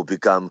Saito will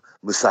become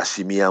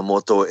Musashi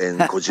Miyamoto and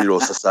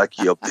Kojiro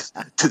Sasaki of this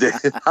today.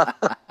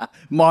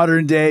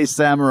 Modern day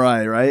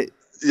samurai, right?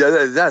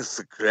 Yeah, that's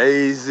the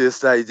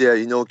craziest idea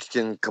Inoki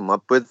can come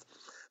up with.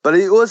 But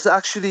it was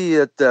actually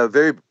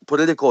very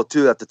political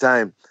too at the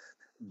time.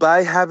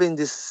 By having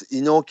this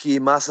Inoki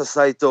Masa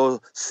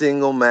Saito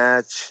single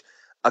match,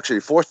 actually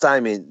fourth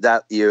time in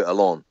that year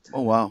alone.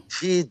 Oh, wow.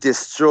 He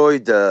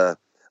destroyed the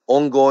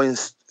ongoing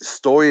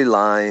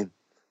storyline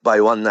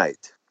by one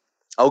night.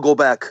 I'll go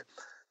back.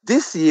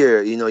 This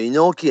year,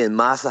 Inoki and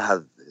Masa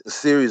had a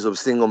series of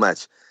single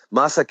match.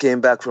 Masa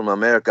came back from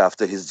America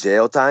after his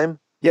jail time.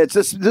 Yeah,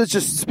 let's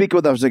just speak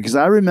about that because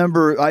I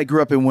remember I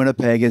grew up in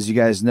Winnipeg, as you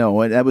guys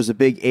know, and that was a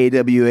big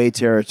AWA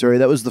territory.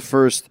 That was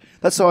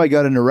that's how I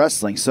got into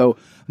wrestling. So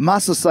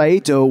Maso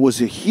Saito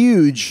was a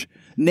huge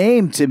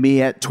name to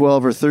me at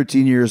 12 or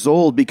 13 years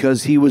old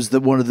because he was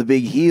one of the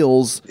big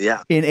heels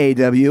in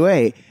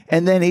AWA.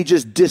 And then he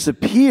just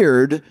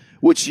disappeared,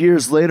 which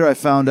years later I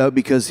found out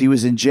because he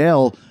was in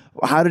jail.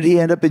 How did he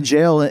end up in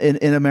jail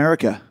in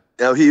America?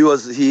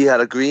 He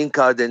had a green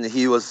card and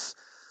he was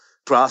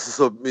process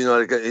of,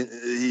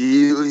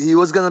 he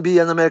was going to be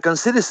an American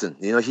citizen.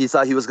 He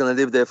thought he was going to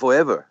live there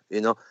forever.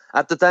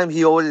 At the time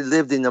he already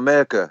lived in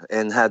America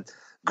and had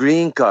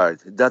green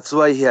card. That's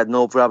why he had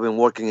no problem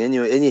working any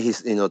of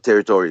his,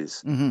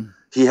 territories. Mm-hmm.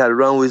 He had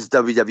run with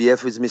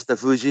WWF with Mr.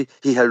 Fuji.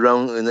 He had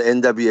run in the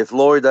NWF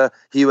Florida.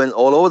 He went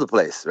all over the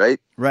place, right?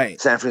 Right.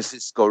 San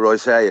Francisco,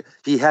 Royce Shire.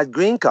 He had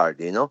green card,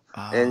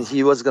 and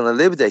he was going to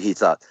live there, he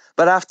thought.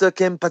 But after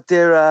Ken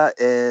Patera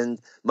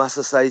and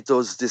Masa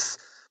Saito's this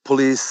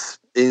police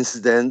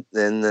incident,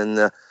 and then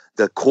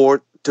the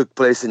court took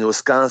place in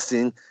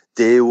Wisconsin,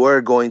 they were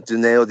going to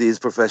nail these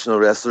professional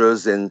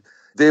wrestlers, and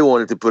they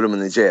wanted to put him in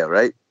the jail,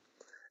 right?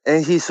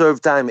 And he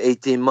served time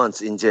 18 months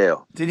in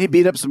jail. Did he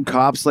beat up some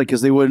cops,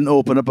 because they wouldn't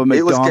open up a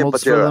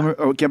McDonald's for them?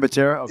 Or Ken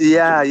Patera? Okay.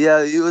 Yeah.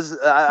 It was.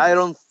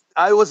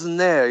 I wasn't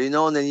there,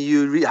 and then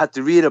you had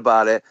to read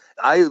about it.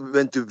 I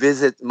went to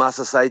visit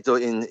Masa Saito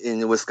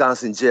in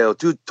Wisconsin jail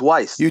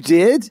twice. You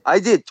did? I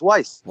did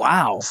twice.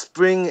 Wow.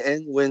 Spring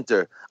and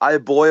winter. I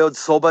boiled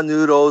soba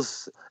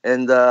noodles,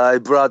 and I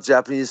brought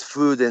Japanese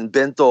food and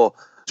bento.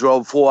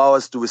 Drove 4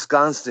 hours to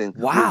Wisconsin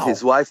with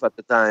his wife at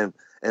the time,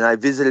 and I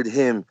visited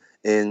him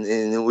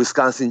in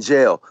Wisconsin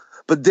jail.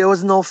 But there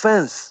was no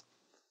fence.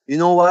 You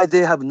know why they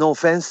have no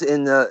fence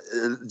in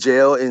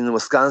jail in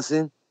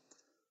Wisconsin?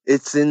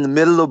 It's in the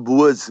middle of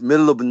woods,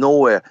 middle of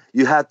nowhere.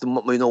 You had to,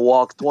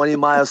 walk 20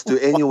 miles to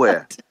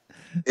anywhere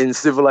in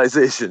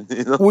civilization,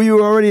 Were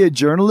you already a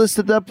journalist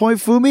at that point,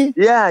 Fumi?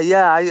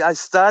 Yeah. I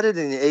started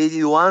in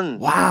 81.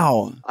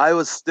 Wow. I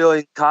was still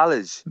in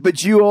college.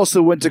 But you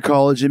also went to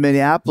college in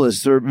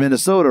Minneapolis or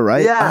Minnesota,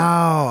 right? Yeah.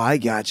 Oh, I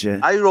gotcha.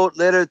 I wrote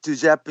letter to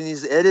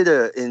Japanese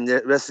editor in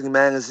the wrestling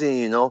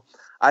magazine,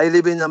 I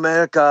live in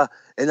America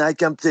and I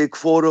can take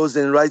photos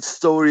and write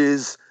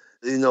stories.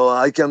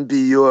 I can be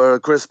your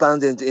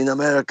correspondent in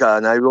America.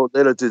 And I wrote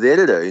letter to the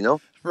editor,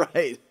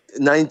 Right.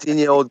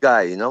 19-year-old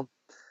guy,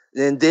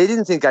 And they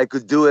didn't think I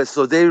could do it.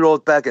 So they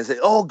wrote back and said,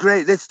 oh,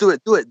 great, let's do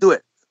it.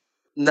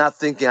 Not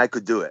thinking I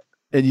could do it.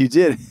 And you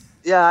did.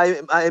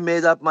 Yeah, I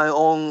made up my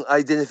own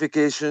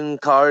identification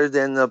card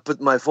and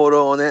put my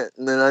photo on it.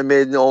 And then I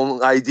made my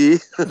own ID.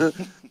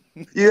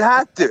 You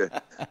had to.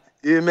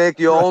 You make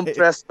your own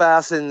press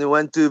pass and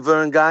went to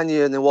Vern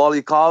Gagne and the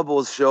Wally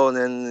Cobble's show. And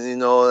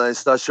then, I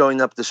start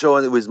showing up the show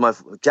and it was my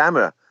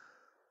camera.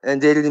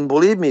 And they didn't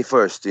believe me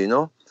first,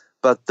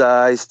 But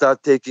I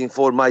start taking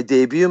for my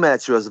debut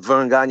match was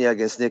Vern Gagne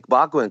against Nick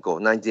Bockwinkel,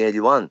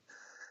 1981.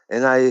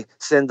 And I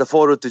sent the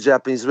photo to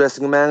Japanese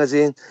Wrestling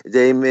Magazine.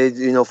 They made,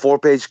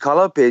 4-page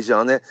color page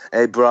on it.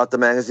 I brought the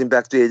magazine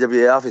back to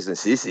AWA office and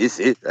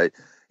see. Right?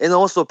 And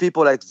also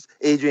people like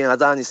Adrian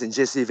Adonis and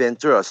Jesse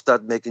Ventura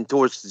start making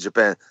tours to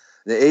Japan.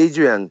 And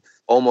Adrian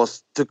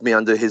almost took me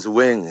under his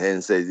wing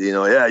and said,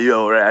 yeah, you're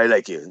all right, I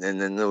like you. And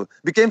then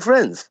became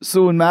friends.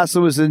 So when Masa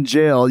was in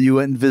jail, you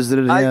went and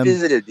visited him? I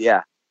visited.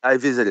 Yeah.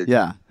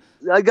 Yeah.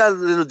 I got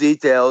little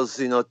details,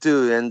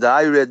 too. And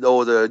I read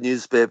all the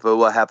newspaper,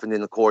 what happened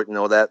in the court and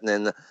all that. And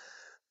then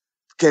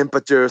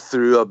Kempter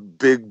threw a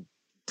big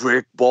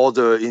brick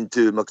boulder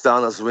into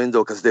McDonald's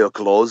window because they were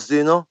closed,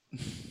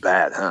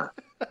 Bad, huh?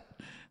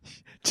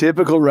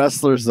 Typical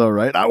wrestlers, though,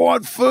 right? I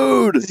want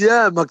food.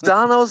 Yeah,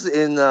 McDonald's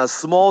in a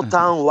small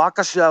town,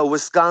 Waukesha,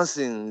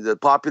 Wisconsin, the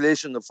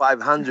population of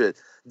 500.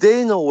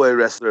 They know where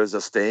wrestlers are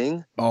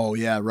staying. Oh,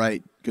 yeah,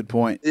 right. Good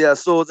point. Yeah,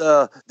 so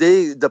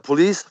the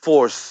police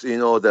force,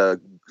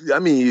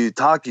 you're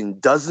talking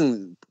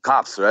dozen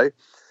cops, right?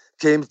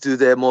 Came to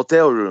their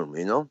motel room,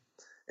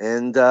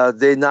 and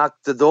they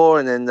knocked the door,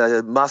 and then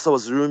Masa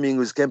was rooming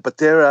with Ken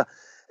Patera,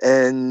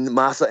 and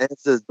Masa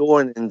answered the door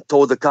and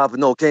told the cop,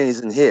 no, Ken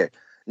isn't here.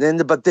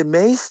 But they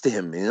maced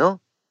him,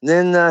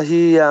 Then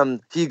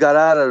he got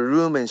out of the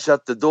room and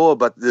shut the door,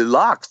 but they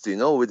locked,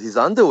 with his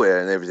underwear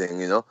and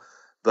everything,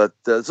 But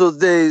so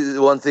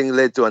one thing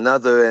led to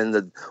another,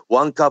 and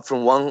one cop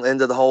from one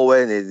end of the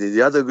hallway, and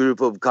the other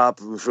group of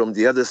cops from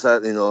the other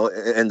side,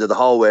 end of the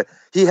hallway.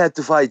 He had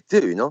to fight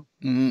too,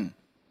 Mm-hmm.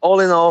 All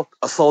in all,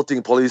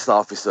 assaulting police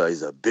officer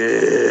is a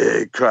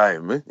big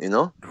crime,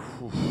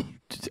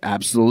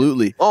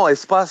 Absolutely. Oh,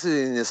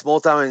 especially in a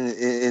small town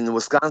in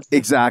Wisconsin.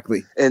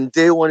 Exactly. And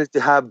they wanted to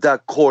have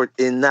that court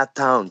in that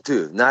town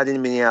too, not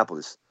in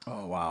Minneapolis.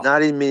 Oh, wow.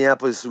 Not in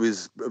Minneapolis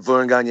with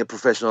Vern Gagne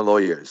professional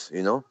lawyers,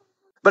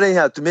 But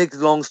anyhow, to make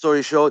the long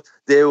story short,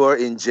 they were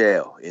in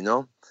jail,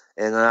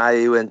 And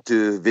I went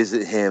to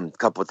visit him a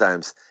couple of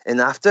times.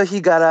 And after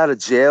he got out of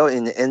jail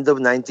in the end of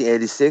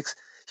 1986,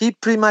 he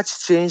pretty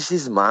much changed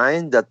his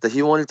mind that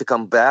he wanted to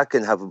come back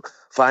and have a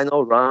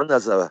final run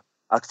as an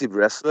active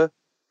wrestler.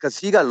 Because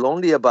he got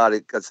lonely about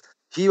it because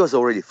he was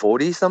already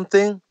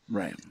 40-something.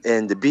 Right.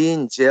 And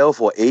being in jail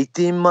for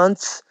 18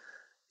 months,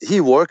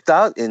 he worked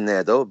out in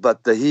there, though,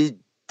 but he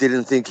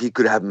didn't think he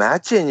could have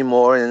match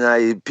anymore.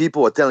 And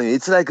people were telling me,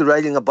 it's like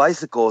riding a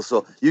bicycle,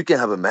 so you can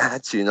have a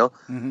match,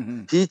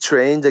 Mm-hmm. He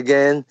trained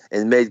again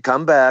and made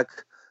comeback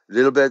a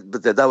little bit,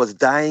 but that was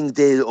dying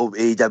day of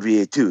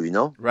AWA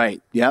too,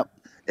 Right. Yep.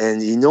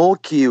 And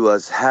Inoki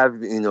was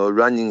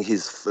running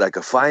his like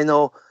a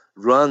final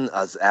run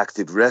as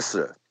active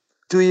wrestler.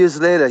 2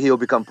 years later, he'll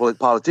become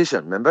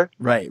politician, remember?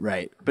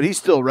 Right. But he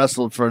still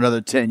wrestled for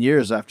another 10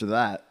 years after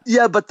that.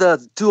 Yeah, but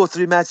 2 or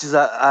 3 matches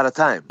at a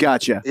time.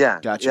 Gotcha.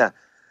 Yeah.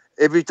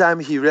 Every time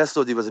he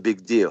wrestled, it was a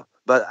big deal.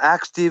 But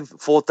active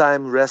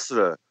full-time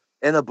wrestler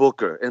and a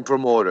booker and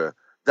promoter,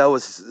 that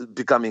was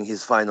becoming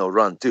his final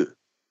run too.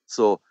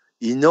 So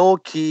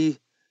Inoki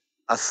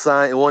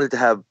wanted to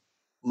have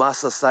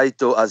Maso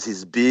Saito as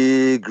his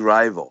big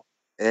rival.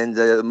 And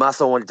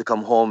Masa wanted to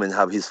come home and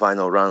have his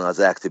final run as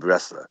active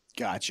wrestler.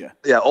 Gotcha.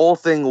 Yeah, all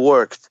thing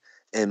worked.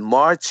 In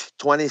March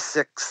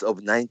 26th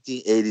of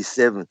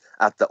 1987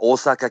 at the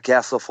Osaka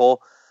Castle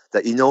Hall,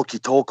 the Inoki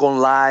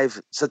Tokon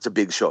Live, such a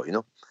big show,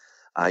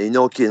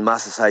 Inoki and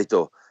Maso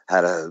Saito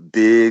had a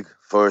big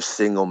first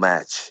single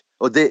match.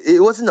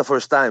 It wasn't the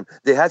first time.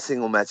 They had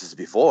single matches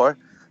before,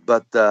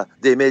 but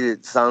they made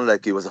it sound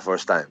like it was the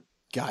first time.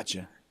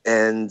 Gotcha.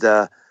 And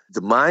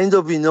the mind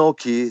of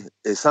Inoki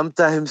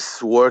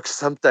sometimes works,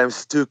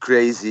 sometimes too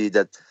crazy.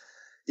 That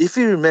if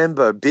you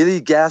remember Billy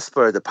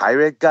Gasper, the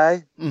pirate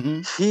guy,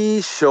 Mm-hmm.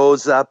 he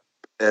shows up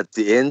at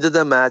the end of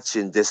the match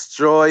and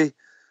destroy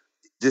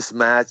this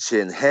match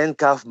and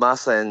handcuff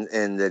Masa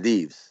and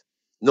leaves.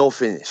 No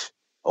finish.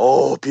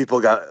 Oh, people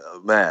got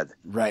mad.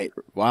 Right.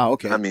 Wow.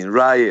 Okay. I mean,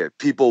 riot.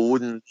 People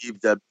wouldn't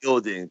leave the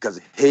building because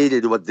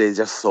hated what they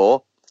just saw,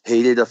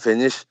 hated the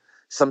finish.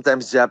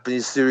 Sometimes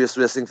Japanese serious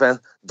wrestling fans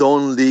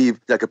don't leave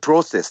like a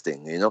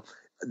protesting,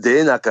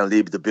 They're not going to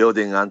leave the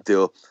building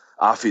until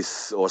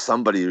office or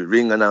somebody,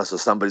 ring announcer,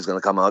 somebody's going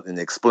to come out and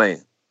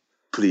explain.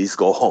 Please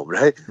go home,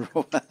 right?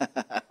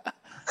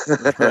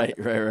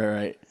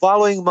 right.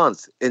 Following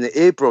month, in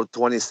April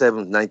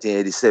 27,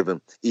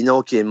 1987,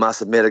 Inoki and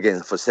Masa met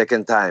again for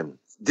second time.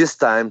 This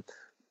time,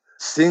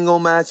 single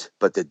match,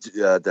 but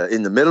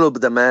in the middle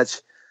of the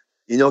match,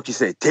 Inoki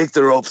said, take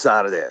the ropes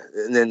out of there.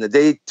 And then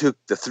they took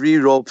the 3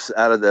 ropes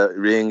out of the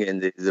ring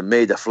and they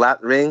made a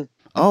flat ring.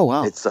 Oh,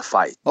 wow. It's a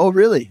fight. Oh,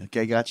 really?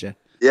 Okay, gotcha.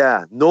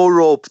 Yeah, no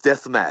rope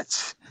death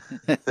match.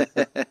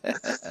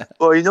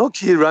 Well,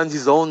 Inoki runs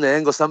his own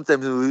angle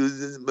sometimes.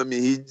 I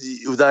mean,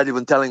 he without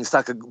even telling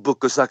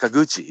Booker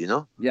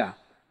Sakaguchi, Yeah.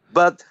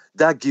 But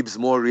that gives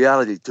more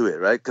reality to it,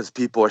 right? Because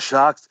people are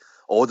shocked.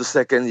 All the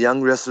second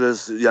young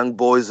wrestlers, young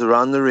boys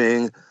around the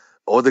ring,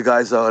 all the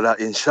guys are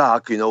in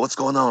shock. What's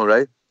going on,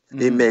 right?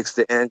 Mm-hmm. It makes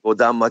the angle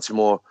that much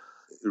more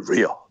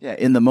real. Yeah,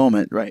 in the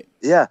moment, right.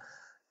 Yeah.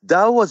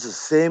 That was the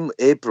same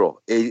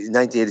April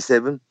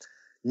 1987.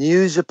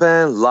 New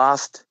Japan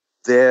lost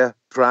their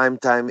prime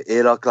time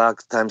 8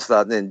 o'clock time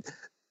slot, and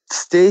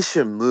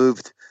station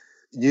moved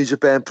New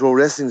Japan Pro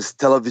Wrestling's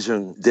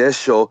television, their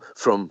show,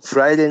 from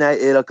Friday night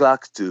 8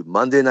 o'clock to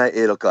Monday night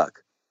 8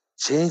 o'clock.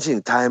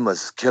 Changing time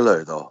was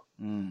killer, though,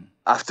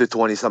 after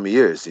 20-some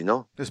years,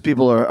 Because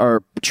people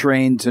are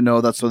trained to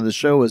know that's when the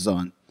show is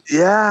on.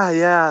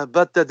 Yeah.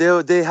 But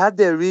they had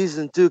their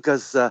reason, too,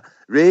 because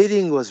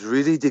rating was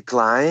really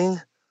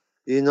declining,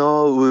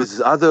 with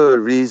other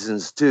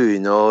reasons, too,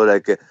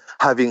 like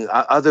having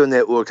other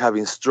network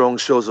having strong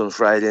shows on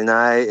Friday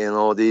night and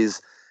all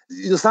these.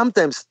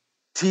 Sometimes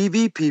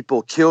TV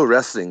people kill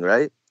wrestling,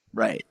 right?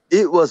 Right.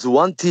 It was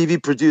one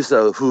TV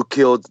producer who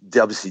killed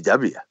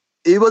WCW.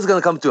 It was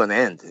going to come to an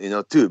end,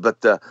 too.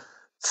 But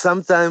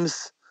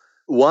sometimes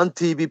one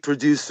TV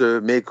producer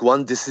make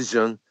one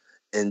decision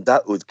and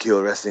that would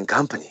kill wrestling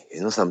company,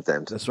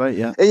 sometimes. That's right,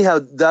 yeah. Anyhow,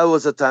 that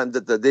was a time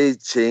that they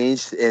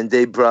changed and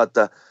they brought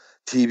the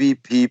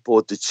TV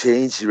people to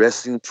change the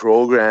wrestling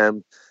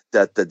program,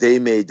 that they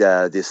made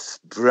this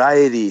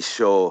variety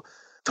show,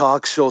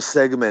 talk show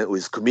segment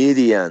with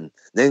comedian,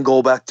 then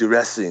go back to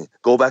wrestling,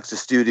 go back to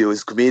studio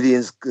with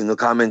comedians,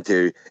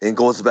 commentary, and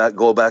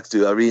go back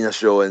to arena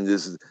show, and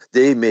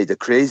they made a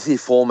crazy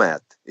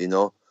format,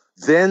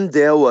 Then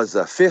there was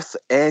a 5th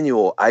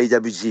annual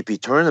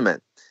IWGP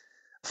tournament.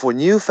 For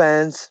new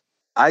fans,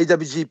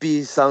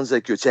 IWGP sounds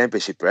like your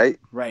championship, right?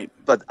 Right.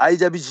 But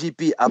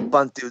IWGP up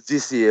until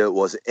this year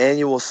was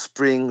annual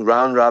spring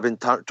round-robin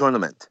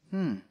tournament.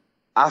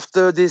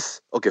 After this,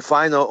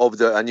 final of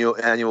the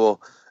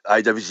annual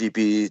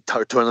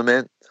IWGP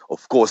tournament,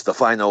 of course, the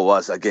final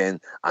was again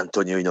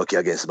Antonio Inoki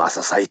against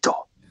Masa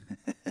Saito.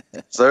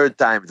 3rd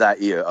time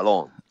that year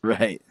alone.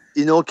 Right.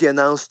 Inoki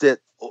announced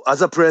it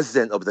as a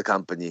president of the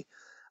company.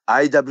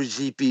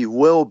 IWGP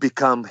will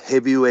become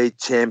heavyweight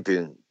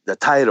champion, the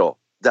title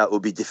that will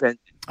be defended.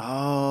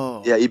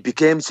 Oh. Yeah, it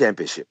became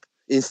championship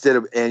instead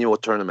of annual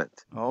tournament.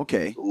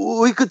 Okay.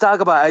 We could talk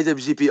about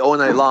IWGP all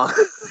night long,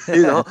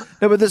 No,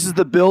 but this is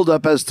the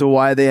build-up as to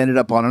why they ended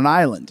up on an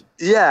island.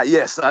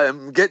 Yes,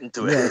 I'm getting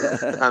to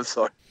it. I'm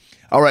sorry.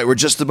 All right, we're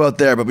just about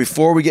there. But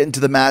before we get into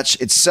the match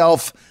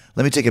itself,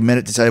 let me take a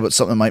minute to tell you about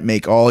something that might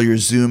make all your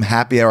Zoom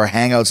happy hour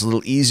hangouts a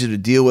little easier to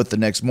deal with the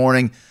next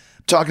morning.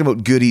 I'm talking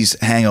about Goodies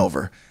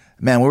Hangover.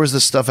 Man, where was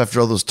this stuff after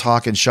all those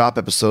talk and shop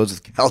episodes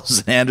with Gallows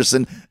and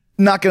Anderson?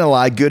 Not going to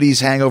lie,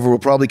 Goodies Hangover will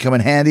probably come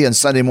in handy on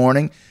Sunday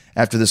morning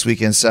after this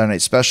weekend's Saturday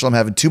Night Special. I'm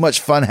having too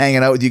much fun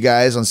hanging out with you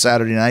guys on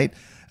Saturday night.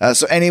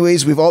 So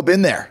anyways, we've all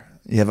been there.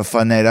 You have a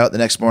fun night out. The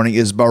next morning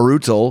is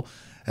brutal.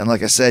 And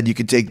like I said, you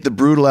can take the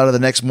brutal out of the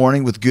next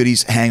morning with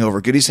Goodies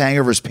Hangover. Goodies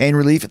Hangover is pain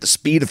relief at the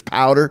speed of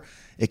powder.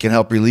 It can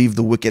help relieve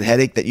the wicked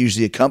headache that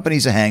usually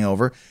accompanies a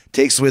hangover,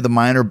 takes away the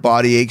minor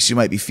body aches you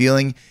might be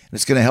feeling, and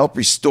it's going to help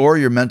restore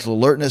your mental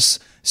alertness,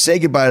 say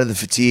goodbye to the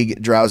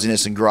fatigue,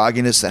 drowsiness, and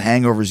grogginess that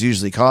hangovers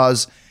usually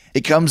cause.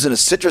 It comes in a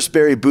citrus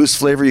berry boost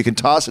flavor. You can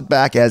toss it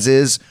back as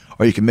is,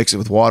 or you can mix it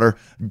with water.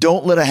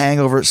 Don't let a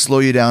hangover slow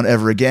you down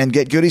ever again.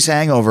 Get Goodies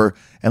Hangover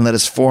and let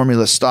its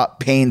formula stop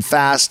pain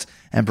fast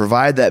and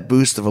provide that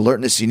boost of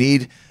alertness you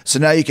need. So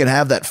now you can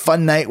have that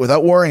fun night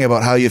without worrying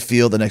about how you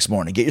feel the next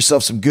morning. Get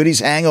yourself some Goodies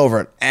Hangover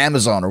at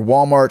Amazon or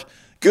Walmart.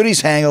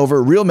 Goodies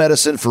Hangover, real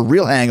medicine for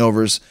real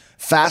hangovers.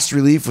 Fast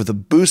relief with a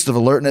boost of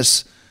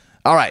alertness.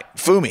 All right,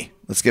 Fumi,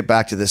 let's get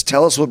back to this.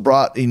 Tell us what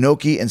brought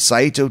Inoki and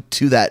Saito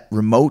to that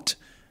remote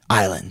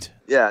island.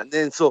 Yeah, and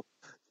then so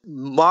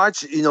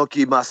March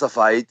Inoki Masa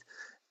fight,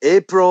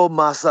 April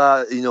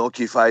Masa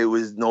Inoki fight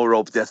with no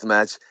rope death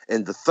match,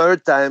 and the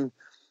 3rd time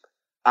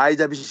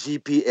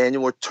IWGP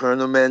annual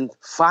tournament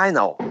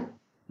final.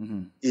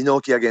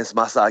 Inoki against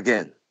Masa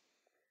again.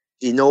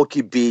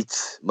 Inoki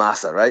beats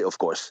Masa, right? Of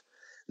course.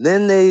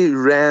 Then they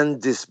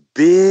ran this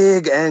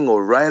big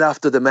angle right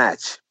after the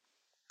match.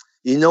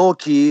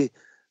 Inoki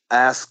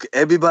asked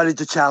everybody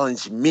to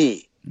challenge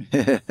me.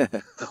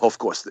 Of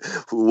course,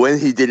 when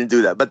he didn't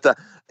do that. But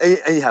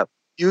anyhow,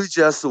 you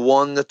just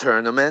won the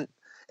tournament,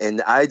 and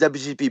the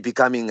IWGP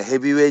becoming a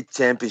heavyweight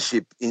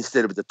championship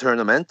instead of the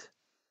tournament.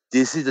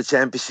 This is the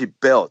championship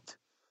belt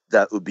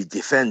that would be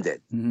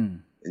defended. Mm-hmm.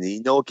 And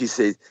Inoki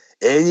said,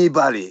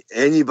 anybody,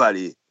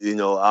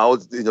 I'll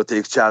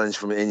take challenge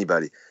from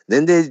anybody.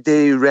 Then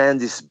they ran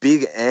this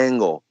big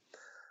angle.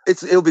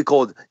 It'll be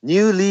called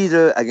new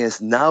leader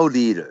against now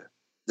leader.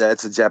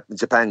 That's a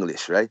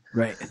Japanglish, right?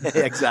 Right.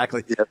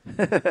 Exactly.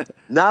 Yeah.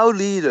 Now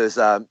leaders,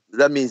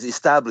 that means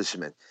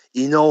establishment.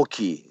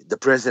 Inoki, the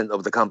president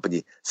of the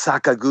company.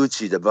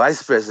 Sakaguchi, the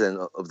vice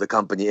president of the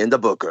company and the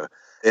booker.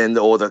 And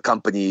all the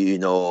company,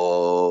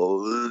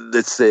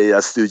 let's say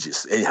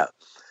stooges. Anyhow,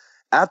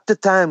 at the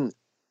time,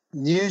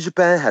 New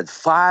Japan had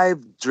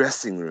 5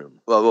 dressing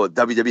rooms. Well,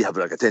 WWE have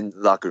like a 10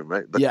 locker room,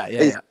 right? But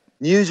Yeah.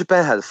 New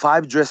Japan had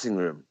 5 dressing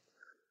rooms.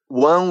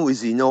 One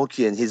was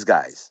Inoki and his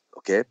guys,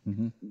 okay?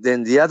 Mm-hmm.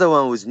 Then the other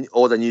one was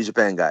all the New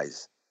Japan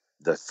guys.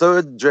 The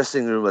third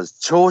dressing room was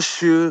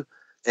Choshu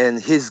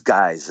and his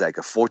guys, like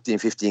 14,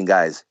 15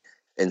 guys.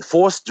 And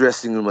fourth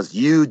dressing room was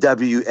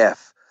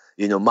UWF.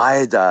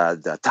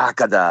 Maeda, the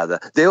Takada,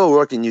 they all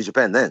work in New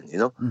Japan then,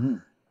 Mm-hmm.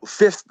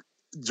 Fifth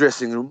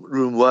dressing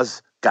room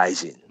was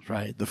Gaijin.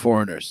 Right. The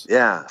foreigners.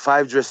 Yeah,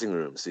 5 dressing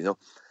rooms,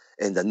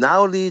 And the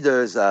now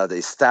leaders are the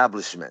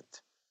establishment.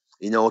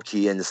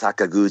 Inoki and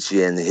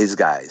Sakaguchi and his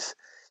guys.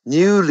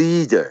 New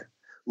leader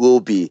will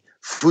be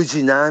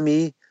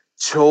Fujinami,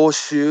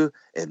 Choshu,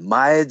 and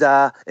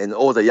Maeda, and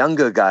all the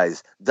younger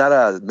guys that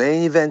are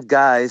main event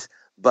guys,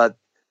 but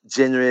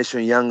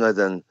generation younger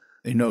than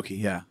Inoki,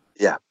 yeah.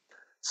 Yeah.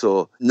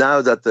 So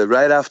now that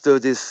right after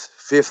this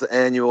 5th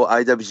annual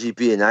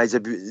IWGP and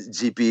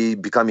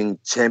IWGP becoming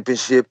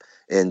championship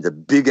and the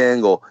big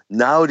angle,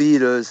 now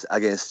leaders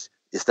against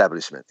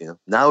establishment,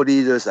 now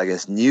leaders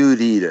against new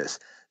leaders.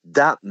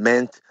 That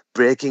meant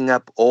breaking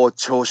up all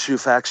Choshu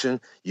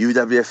faction,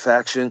 UWF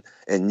faction,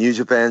 and New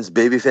Japan's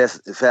babyface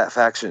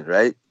faction,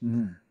 right?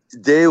 Mm-hmm.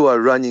 They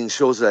were running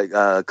shows like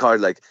card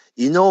like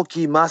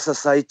Inoki, Masa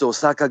Saito,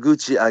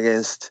 Sakaguchi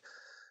against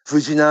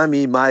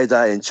Fujinami,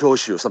 Maeda, and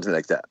Choshu, or something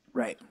like that.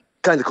 Right.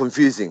 Kind of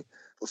confusing.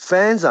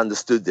 Fans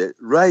understood it,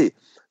 right?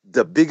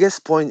 The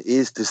biggest point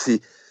is to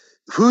see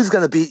who's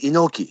going to beat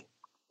Inoki,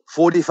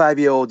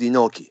 45-year-old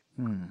Inoki.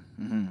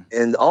 Mm-hmm.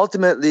 And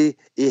ultimately,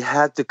 it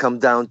had to come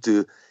down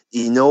to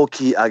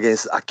Inoki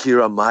against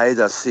Akira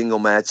Maeda single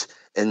match,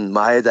 and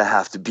Maeda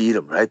have to beat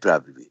him, right?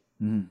 Probably.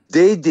 Mm-hmm.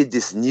 They did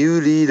this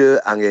new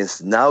leader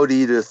against now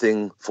leader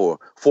thing for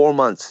 4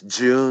 months,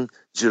 June,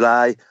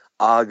 July,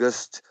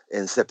 August,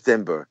 and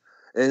September.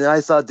 And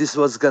I thought this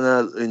was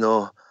gonna,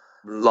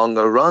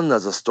 longer run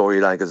as a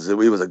storyline because it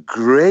was a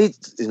great,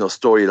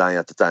 storyline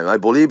at the time. I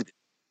believed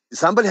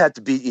somebody had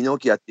to beat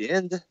Inoki at the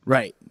end.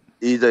 Right.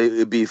 Either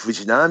it'd be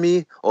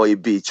Fujinami, or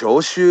it'd be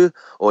Choshu,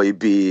 or it'd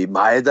be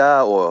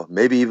Maeda, or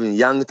maybe even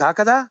young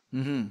Takada.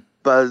 Mm-hmm.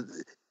 But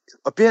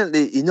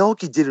apparently,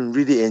 Inoki didn't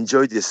really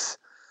enjoy this,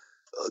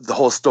 the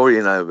whole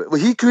storyline of it. Well,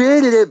 he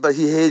created it, but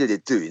he hated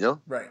it too,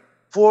 Right.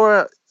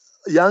 For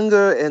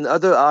younger and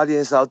other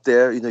audience out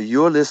there,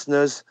 your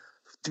listeners,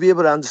 to be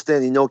able to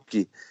understand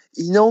Inoki.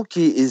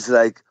 Inoki is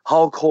like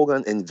Hulk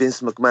Hogan and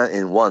Vince McMahon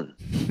in one.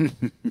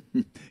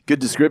 Good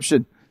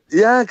description.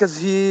 Yeah, because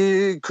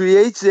he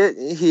creates it,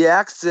 he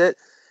acts it,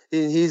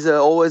 and he's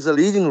always a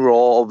leading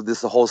role of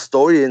this whole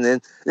story. And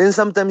then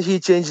sometimes he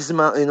changes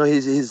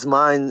his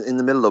mind in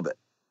the middle of it,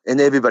 and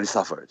everybody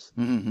suffers.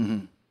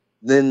 Mm-hmm.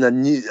 Then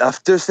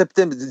after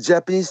September, the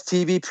Japanese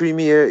TV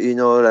premiere,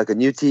 like a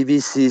new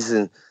TV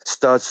season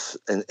starts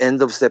at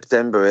end of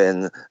September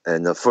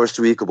and the first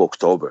week of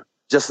October.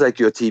 Just like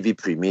your TV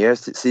premiere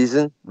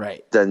season.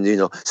 Right. Then,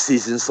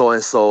 season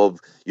so-and-so of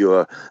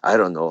your, I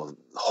don't know,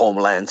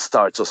 Homeland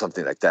starts or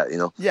something like that,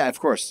 Yeah, of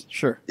course.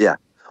 Sure. Yeah.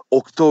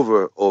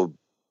 October of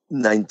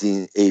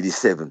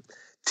 1987.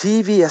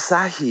 TV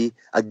Asahi,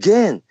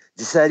 again,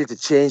 decided to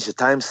change the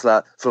time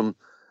slot from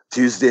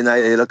Tuesday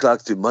night, 8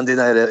 o'clock to Monday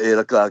night at 8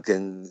 o'clock.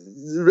 And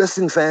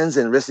wrestling fans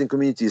and wrestling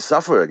community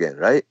suffer again,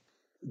 right?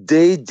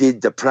 They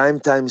did the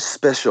primetime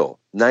special,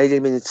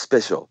 90-minute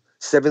special.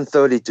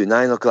 7:30 to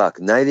 9 o'clock,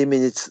 90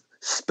 minutes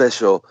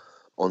special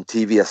on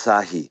TV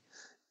Asahi.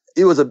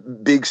 It was a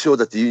big show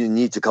that you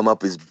need to come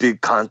up with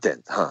big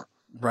content, huh?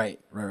 Right.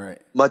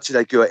 Much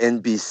like your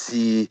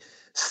NBC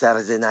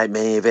Saturday Night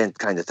Main Event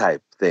kind of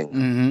type thing.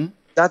 Mm-hmm.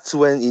 That's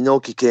when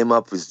Inoki came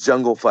up with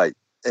Jungle Fight.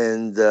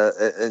 And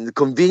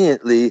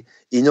conveniently,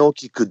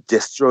 Inoki could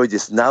destroy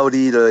this now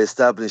leader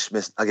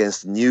establishment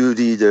against new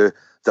leader,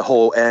 the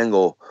whole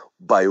angle,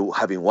 by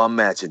having one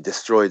match and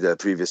destroy the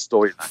previous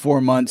storyline.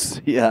 4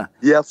 months, yeah.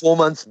 Yeah, 4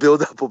 months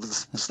build up of the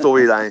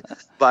storyline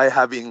by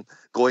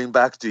going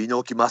back to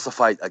Inoki Masa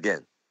fight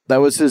again. That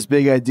was his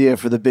big idea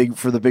for the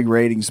big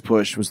ratings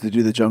push, was to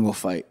do the jungle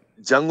fight.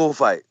 Jungle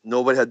fight.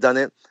 Nobody had done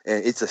it,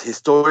 and it's a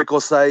historical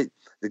site.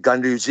 The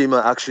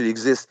Ganryujima actually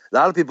exists. A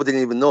lot of people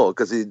didn't even know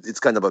because it's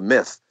kind of a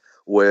myth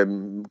where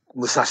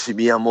Musashi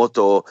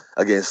Miyamoto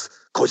against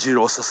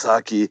Kojiro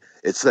Sasaki.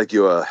 It's like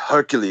you're a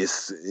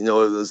Hercules. You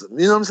know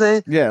what I'm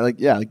saying?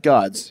 Like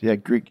gods. Yeah,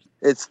 Greek.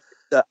 It's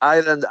the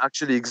island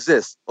actually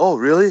exists. Oh,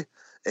 really?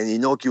 And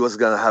Inoki was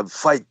gonna have a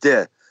fight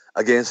there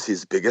against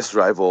his biggest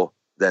rival,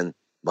 then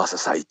Masa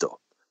Saito.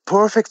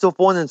 Perfect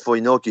opponent for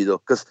Inoki though,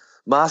 because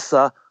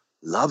Masa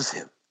loves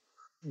him.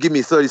 Give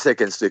me 30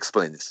 seconds to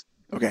explain this.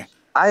 Okay.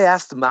 I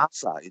asked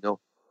Masa,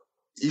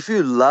 if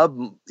you love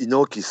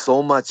Inoki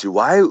so much,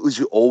 why would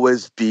you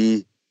always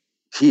be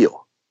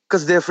heel?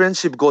 Because their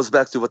friendship goes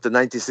back to the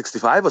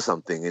 1965 or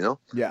something,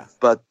 Yeah.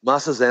 But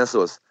Masa's answer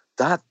was,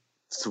 that's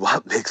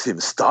what makes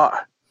him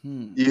star.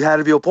 You had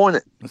to be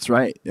opponent. That's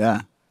right.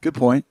 Yeah. Good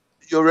point.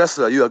 You're a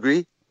wrestler. You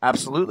agree?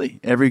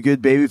 Absolutely. Every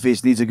good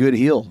babyface needs a good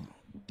heel.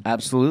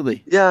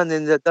 Absolutely. Yeah, and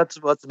then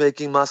that's what's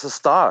making Masa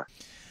star.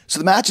 So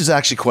the match is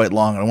actually quite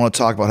long, and I want to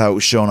talk about how it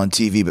was shown on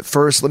TV. But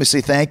first, let me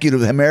say thank you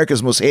to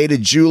America's most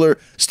hated jeweler,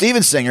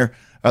 Steven Singer.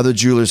 Other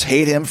jewelers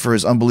hate him for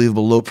his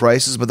unbelievable low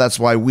prices, but that's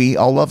why we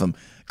all love him.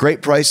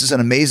 Great prices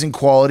and amazing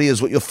quality is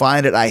what you'll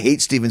find at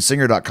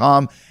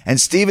IHateStevenSinger.com. And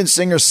Steven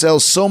Singer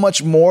sells so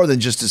much more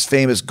than just his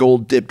famous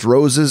gold-dipped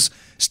roses.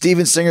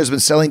 Steven Singer has been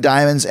selling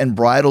diamonds and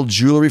bridal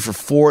jewelry for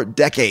 4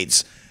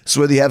 decades.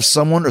 So whether you have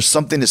someone or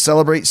something to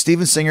celebrate,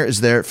 Steven Singer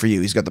is there for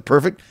you. He's got the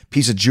perfect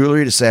piece of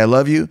jewelry to say I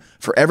love you,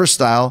 forever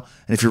style.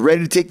 And if you're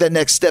ready to take that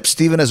next step,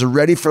 Steven has a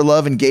Ready for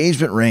Love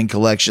engagement ring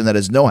collection that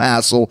is no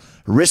hassle,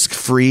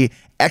 risk-free,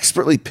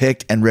 expertly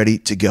picked, and ready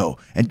to go.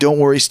 And don't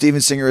worry, Steven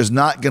Singer is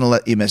not going to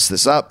let you mess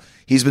this up.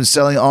 He's been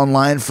selling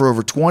online for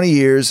over 20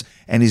 years,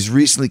 and he's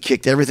recently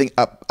kicked everything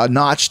up a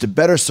notch to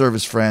better serve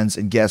his friends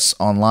and guests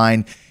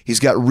online. He's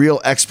got real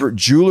expert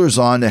jewelers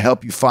on to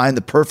help you find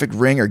the perfect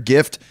ring or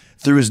gift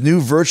through his new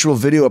virtual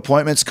video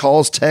appointments,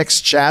 calls, texts,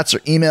 chats, or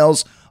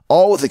emails,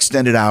 all with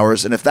extended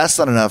hours. And if that's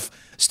not enough,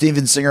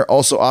 Steven Singer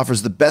also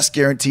offers the best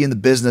guarantee in the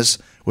business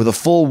with a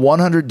full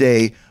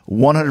 100-day,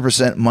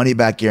 100%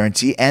 money-back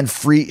guarantee and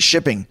free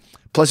shipping.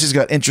 Plus, he's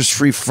got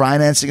interest-free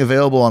financing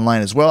available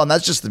online as well. And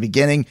that's just the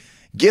beginning.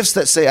 Gifts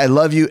that say I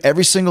love you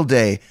every single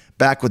day,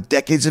 back with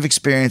decades of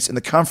experience in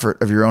the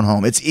comfort of your own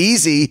home. It's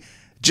easy.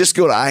 Just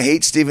go to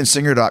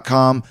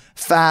IHateStevenSinger.com.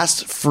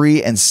 Fast,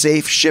 free, and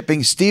safe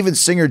shipping. Steven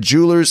Singer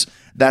Jewelers.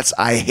 That's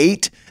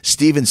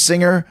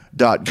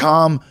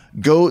IHateStevenSinger.com.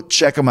 Go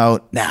check them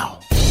out now.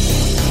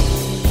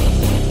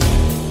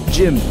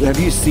 Jim, have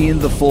you seen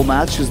the full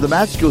match? Because the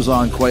match goes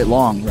on quite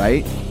long,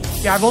 right?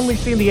 Yeah, I've only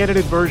seen the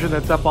edited version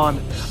that's up on,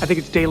 I think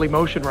it's Daily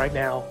Motion right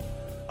now.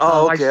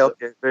 Oh, okay.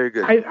 Very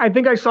good. I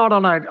think I saw it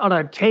on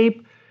a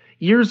tape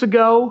years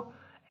ago.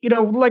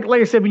 Like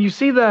I said, when you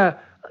see the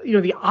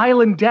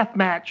Island Death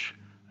Match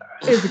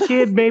as a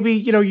kid, maybe,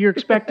 you're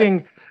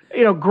expecting,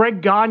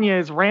 Greg Gagne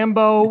as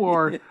Rambo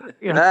or,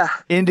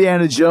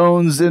 Indiana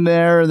Jones in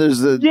there. And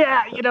there's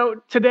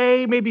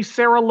today, maybe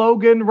Sarah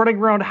Logan running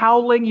around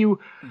howling. You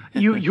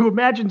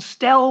imagine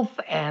stealth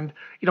and,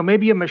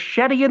 maybe a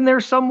machete in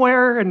there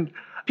somewhere and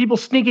people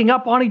sneaking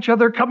up on each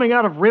other, coming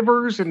out of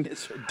rivers and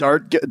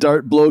dart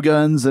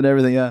blowguns and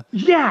everything. Yeah.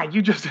 Yeah.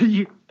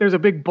 There's a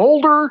big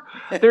boulder.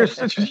 There's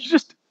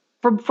just,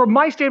 from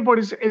my standpoint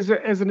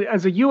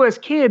as a U.S.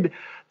 kid,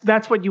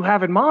 that's what you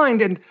have in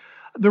mind. And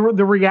the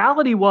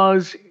reality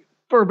was,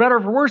 for better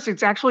or for worse,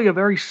 it's actually a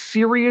very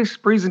serious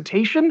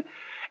presentation,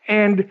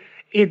 and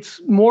it's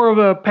more of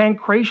a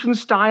pancration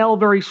style,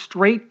 very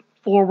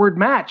straightforward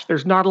match.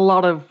 There's not a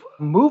lot of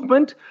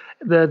movement.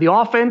 The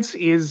offense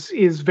is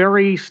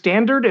very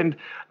standard and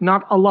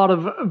not a lot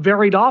of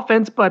varied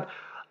offense, but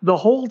the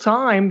whole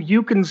time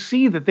you can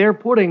see that they're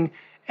putting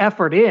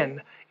effort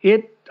in.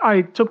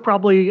 I took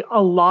probably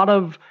a lot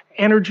of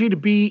energy to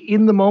be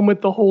in the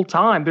moment the whole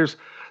time. There's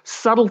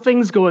subtle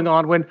things going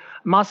on. When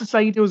Maso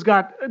Saito's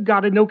got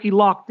Inoki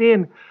locked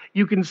in,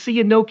 you can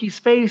see Inoki's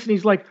face, and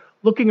he's like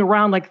looking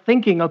around, like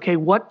thinking, okay,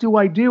 what do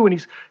I do? And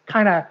he's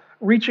kind of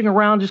reaching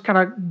around, just kind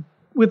of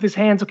with his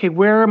hands, okay,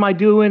 where am I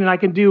doing? And I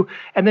can do,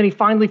 and then he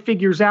finally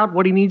figures out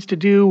what he needs to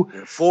do.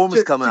 Foam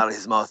is coming out of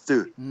his mouth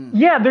too.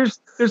 Yeah, there's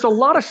a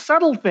lot of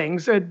subtle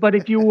things, but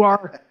if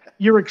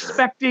you're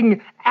expecting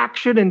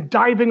action and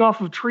diving off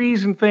of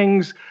trees and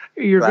things,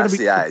 you're going to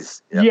be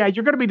eyes. Yep. Yeah,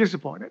 you're going to be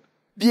disappointed.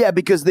 Yeah,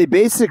 because they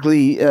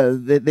basically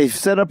they've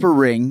set up a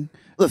ring.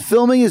 The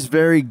filming is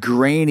very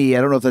grainy.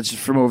 I don't know if that's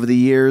just from over the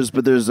years,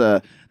 but there's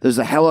a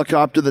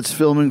helicopter that's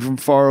filming from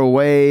far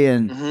away,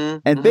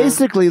 and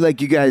basically,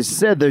 like you guys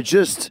said, they're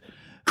just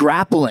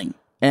grappling.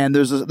 And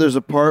there's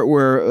a part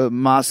where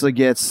Masa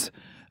gets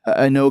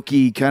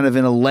Inoki kind of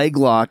in a leg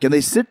lock, and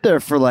they sit there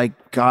for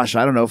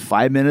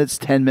 5 minutes,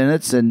 10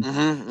 minutes,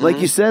 and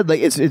like you said,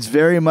 like it's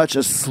very much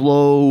a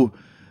slow,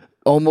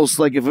 almost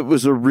like if it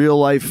was a real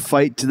life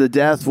fight to the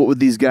death. What would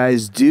these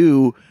guys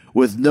do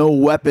with no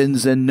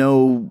weapons and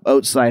no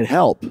outside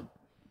help?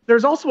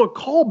 There's also a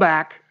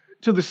callback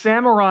to the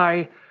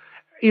samurai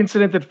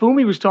incident that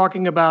Fumi was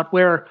talking about,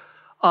 where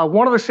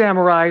one of the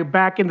samurai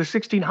back in the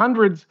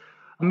 1600s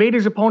made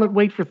his opponent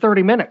wait for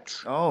 30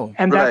 minutes. Oh,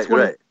 and that's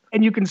right.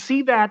 And you can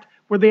see that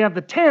where they have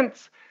the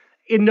tents,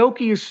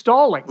 Inoki is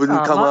stalling.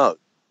 Wouldn't come out.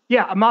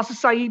 Yeah, Maso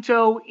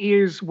Saito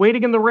is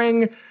waiting in the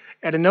ring.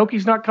 and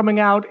Inoki's not coming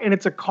out, and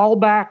it's a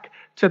callback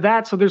to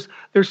that. So there's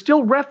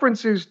still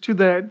references to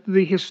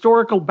the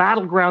historical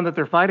battleground that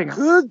they're fighting on.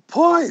 Good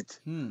point.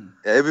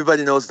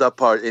 Everybody knows that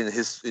part in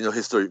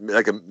history,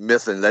 like a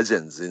myth and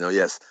legends.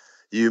 Yes,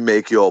 you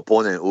make your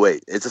opponent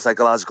wait. It's a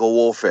psychological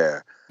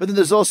warfare. But then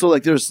there's also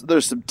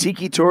there's some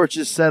tiki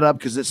torches set up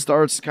because it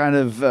starts kind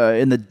of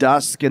in the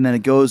dusk and then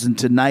it goes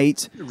into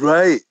night.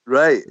 Right.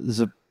 There's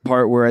a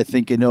part where I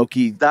think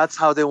Inoki. That's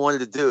how they wanted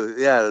to do it.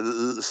 Yeah,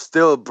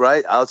 still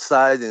bright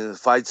outside and the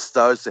fight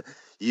starts.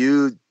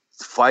 You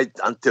fight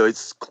until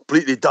it's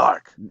completely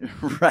dark.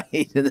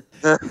 Right.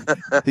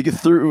 I think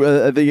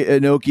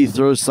Inoki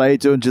throws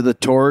Saito into the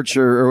torch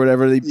or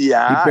whatever. He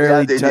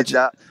barely they touch did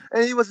that.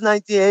 And it was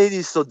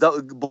 1980s, so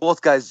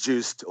both guys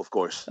juiced, of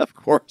course. Of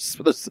course.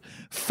 There's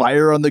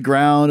fire on the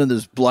ground and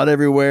there's blood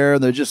everywhere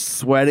and they're just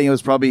sweating. It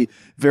was probably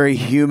very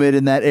humid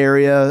in that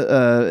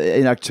area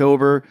in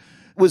October.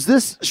 Was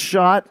this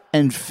shot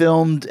and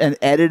filmed and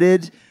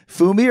edited,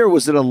 Fumi, or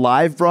was it a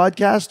live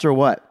broadcast or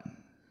what?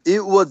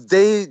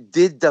 They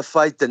did the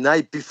fight the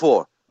night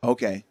before.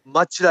 Okay.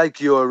 Much like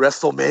your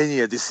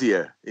WrestleMania this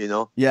year,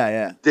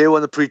 Yeah. They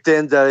want to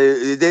pretend that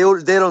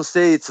they don't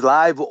say it's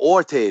live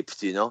or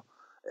taped,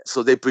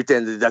 So they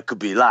pretended that could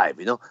be live,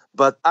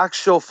 But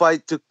actual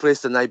fight took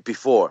place the night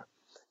before.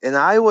 And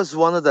I was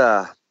one of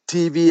the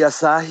TV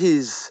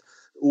Asahi's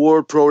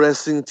World Pro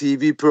Wrestling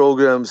TV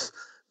programs,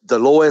 the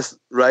lowest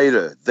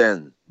writer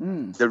then.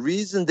 The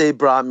reason they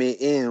brought me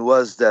in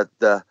was that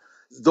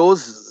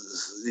those,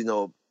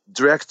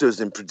 directors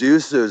and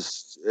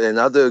producers and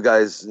other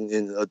guys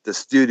in the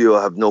studio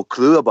have no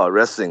clue about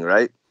wrestling,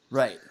 right?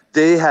 Right.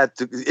 They had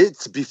to,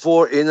 it's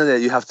before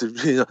internet, you have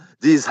to,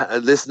 these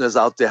listeners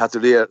out there have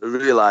to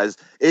realize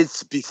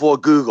it's before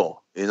Google,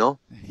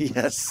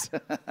 Yes.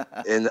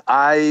 And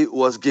I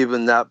was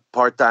given that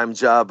part-time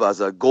job as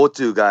a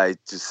go-to guy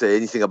to say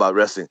anything about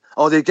wrestling.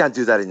 Oh, they can't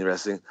do that in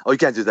wrestling. Oh, you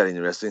can't do that in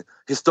wrestling.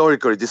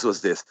 Historically, this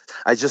was this.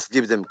 I just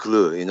give them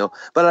clue,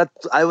 But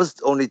I was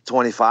only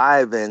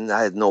 25 and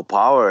I had no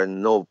power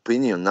and no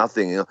opinion,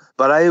 nothing,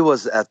 But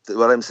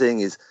what I'm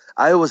saying is,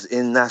 I was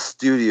in that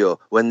studio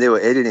when they were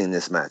editing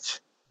this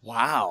match.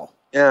 Wow.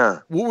 Yeah.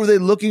 What were they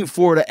looking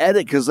for to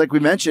edit? Because like we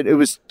mentioned, it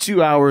was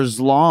 2 hours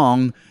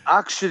long.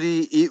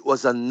 Actually, it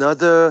was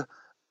another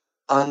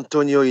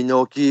Antonio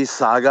Inoki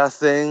saga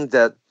thing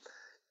that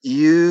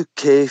you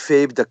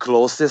kayfabe the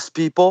closest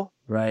people.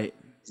 Right.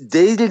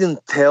 They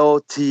didn't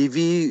tell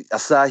TV,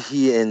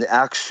 Asahi, and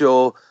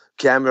actual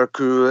camera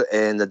crew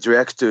and the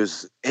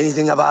directors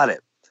anything about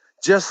it.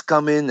 Just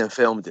come in and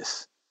film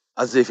this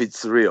as if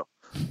it's real.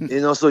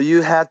 So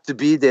you had to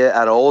be there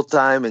at all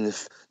time and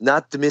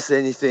not to miss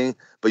anything,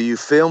 but you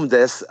film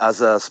this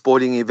as a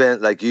sporting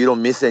event, like you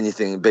don't miss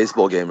anything in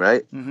baseball game,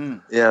 right? Mm-hmm.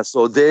 Yeah,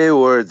 so they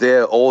were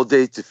there all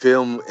day to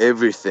film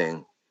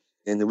everything.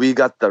 And we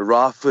got the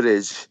raw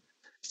footage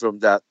from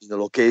that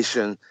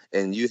location,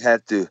 and you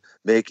had to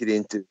make it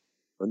into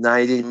a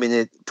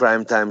 90-minute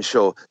primetime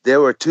show.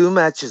 There were 2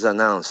 matches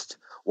announced.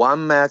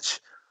 One match,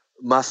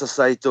 Maso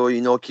Saito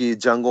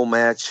Inoki jungle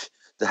match,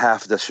 the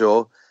half of the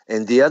show.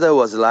 And the other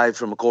was live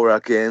from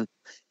Korakuen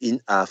in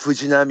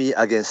Fujinami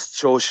against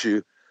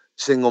Choshu,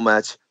 single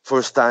match,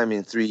 first time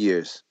in 3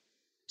 years.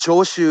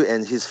 Choshu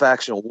and his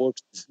faction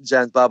worked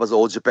Giant Baba's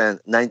Old Japan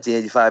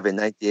 1985 and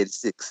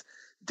 1986.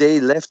 They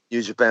left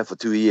New Japan for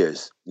 2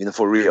 years,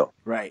 for real.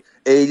 Right.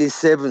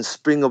 87,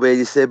 spring of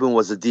 87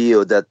 was a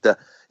deal that the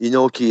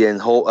Inoki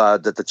and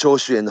that the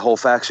Choshu and the whole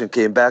faction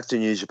came back to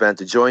New Japan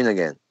to join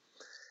again.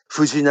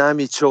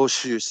 Fujinami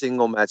Choshu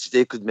single match,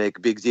 they could make a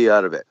big deal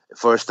out of it.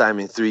 First time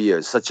in 3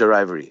 years, such a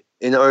rivalry.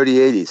 In the early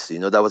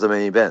 80s, that was a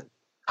main event.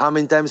 How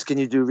many times can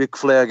you do Ric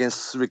Flair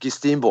against Ricky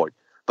Steamboat?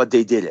 But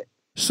they did it.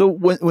 So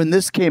when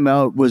this came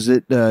out, was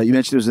it, you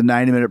mentioned it was a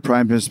 90-minute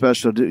primetime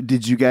special.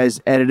 Did you guys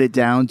edit it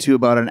down to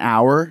about an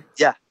hour?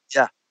 Yeah.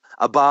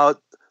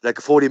 About like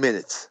 40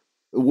 minutes.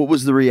 What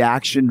was the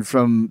reaction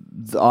from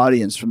the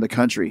audience, from the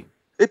country?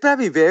 It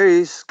probably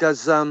varies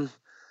because,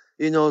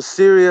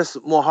 serious,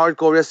 more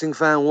hardcore wrestling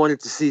fan wanted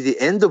to see the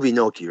end of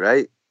Inoki,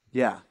 right?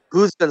 Yeah.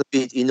 Who's going to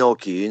beat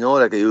Inoki?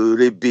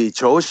 Would it be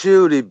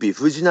Choshu? Would it be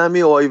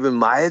Fujinami or even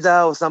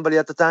Maeda or somebody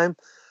at the time?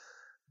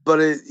 But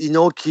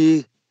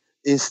Inoki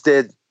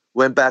instead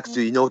went back to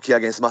Inoki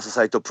against Maso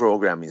Saito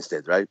program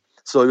instead, right?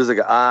 So it was like,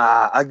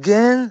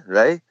 again,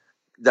 right?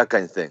 That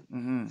kind of thing.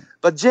 Mm-hmm.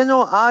 But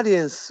general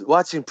audience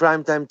watching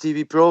primetime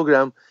TV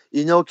program,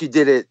 Inoki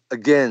did it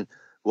again.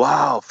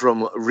 Wow,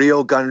 from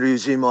real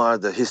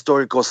Ganryujima, the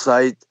historical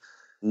site.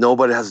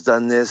 Nobody has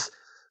done this.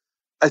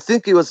 I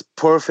think it was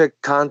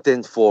perfect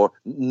content for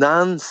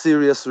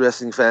non-serious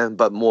wrestling fan,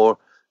 but more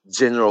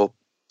general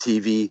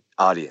TV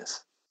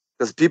audience.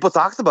 Because people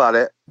talked about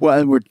it. Well,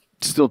 and we're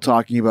still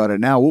talking about it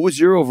now. What was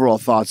your overall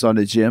thoughts on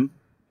it, Jim?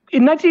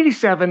 In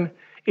 1987,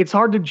 it's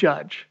hard to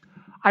judge.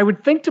 I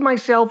would think to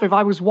myself, if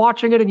I was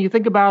watching it and you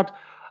think about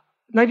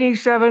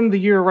 1987, the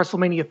year of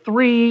WrestleMania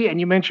 3, and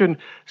you mentioned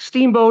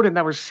Steamboat, and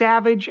that was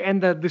Savage,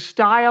 and the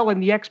style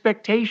and the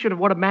expectation of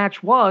what a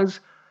match was,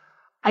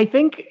 I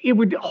think it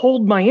would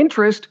hold my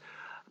interest.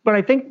 But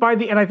I think by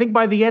the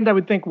end, I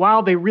would think,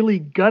 wow, they really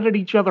gutted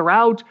each other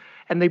out,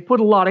 and they put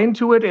a lot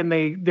into it, and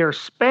they're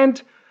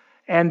spent,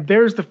 and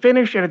there's the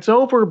finish, and it's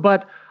over.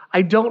 But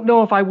I don't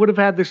know if I would have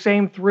had the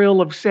same thrill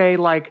of, say,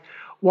 like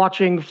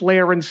watching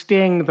Flair and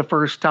Sting the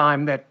first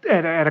time that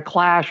at a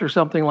Clash or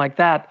something like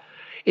that.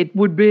 It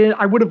would be,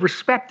 I would have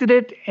respected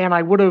it, and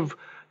I would have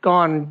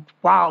gone,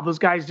 wow, those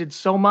guys did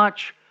so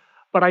much.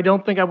 But I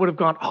don't think I would have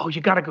gone, oh,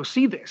 you got to go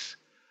see this.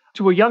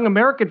 To a young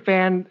American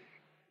fan,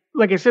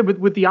 like I said,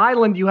 with the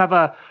Island, you have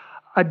a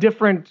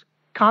different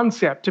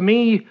concept. To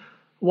me,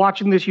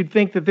 watching this, you'd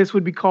think that this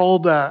would be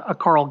called a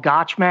Karl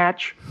Gotch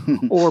match,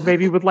 or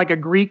maybe with like a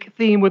Greek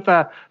theme with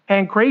a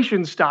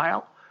pancration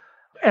style.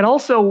 And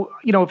also,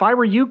 if I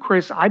were you,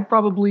 Chris, I'd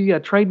probably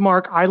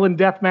trademark Island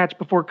Death Match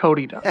before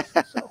Cody does.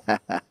 So.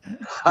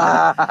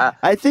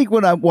 I think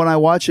when I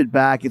watch it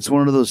back, it's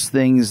one of those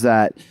things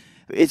that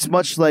it's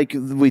much like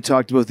we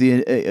talked about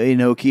the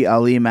Inoki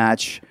Ali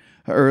match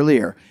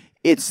earlier.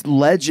 Its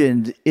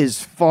legend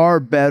is far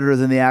better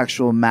than the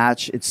actual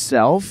match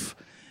itself.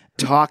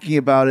 Talking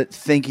about it,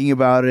 thinking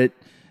about it,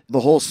 the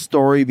whole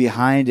story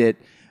behind it.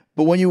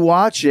 But when you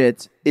watch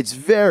it, it's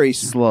very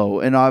slow,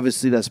 and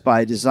obviously that's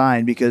by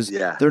design because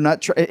they're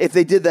not. If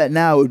they did that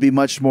now, it would be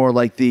much more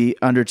like the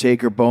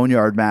Undertaker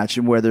Boneyard match,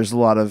 and where there's a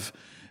lot of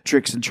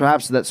tricks and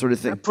traps and that sort of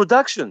thing.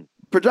 Production,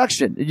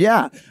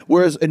 yeah.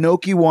 Whereas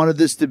Inoki wanted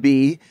this to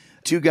be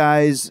two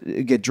guys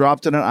get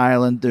dropped on an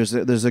island. There's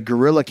a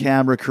guerrilla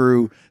camera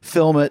crew,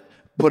 film it,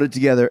 put it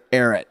together,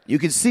 air it. You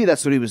can see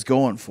that's what he was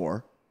going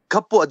for.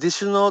 Couple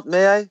additional,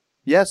 may I?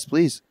 Yes,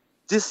 please.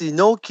 This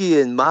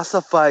Inoki and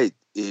Masa fight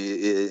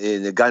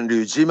in the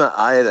Ganryujima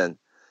Island,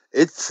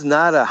 it's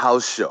not a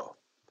house show.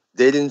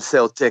 They didn't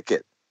sell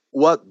ticket.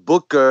 What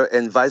Booker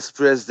and Senior Vice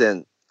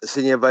President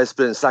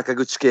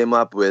Sakaguchi came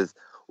up with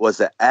was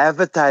an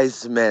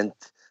advertisement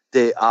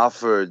they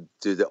offered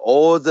to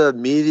all the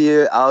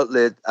media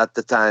outlet at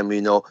the time,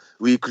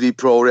 Weekly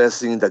Pro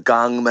Wrestling, the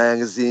Gang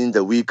Magazine,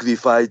 the Weekly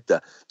Fight,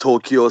 the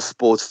Tokyo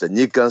Sports, the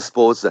Nikkan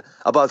Sports,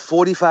 about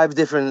 45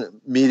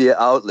 different media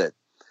outlets.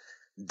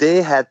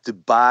 They had to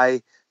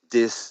buy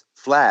this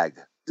flag.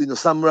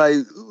 Samurai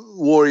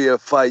warrior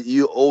fight,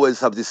 you always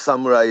have this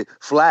samurai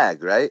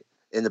flag, right?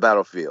 In the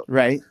battlefield.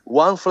 Right.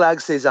 One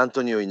flag says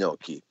Antonio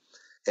Inoki,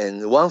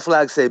 and one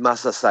flag says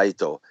Maso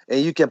Saito,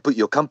 and you can put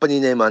your company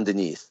name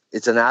underneath.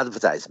 It's an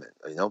advertisement,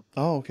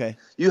 Oh, okay.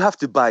 You have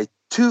to buy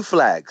two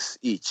flags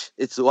each.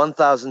 It's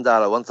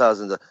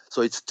 $1,000.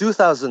 So it's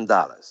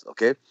 $2,000,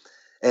 okay?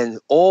 And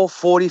all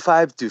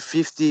 45 to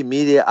 50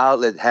 media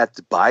outlet had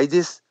to buy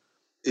this,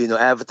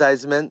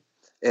 advertisement,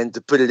 and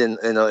to put it in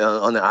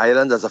on the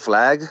island as a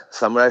flag,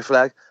 samurai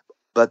flag.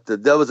 But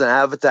there was an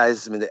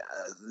advertisement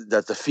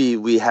that the fee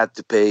we had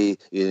to pay,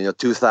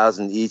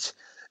 $2,000 each,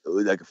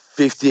 like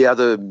 50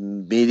 other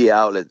media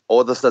outlet.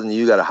 All of a sudden,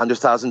 you got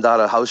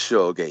 $100,000 house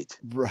show gate.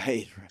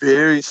 Right.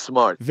 Very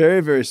smart.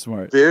 Very, very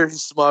smart. Very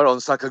smart on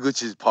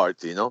Sakaguchi's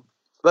part,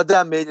 But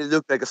that made it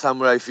look like a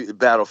samurai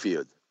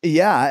battlefield.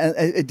 Yeah.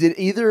 And did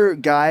either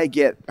guy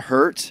get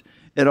hurt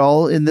at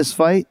all in this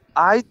fight?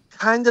 I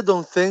kind of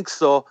don't think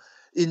so.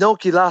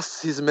 Inoki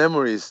lost his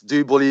memories. Do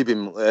you believe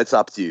him? It's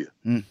up to you.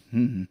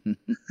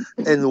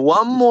 And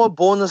one more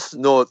bonus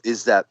note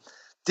is that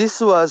this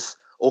was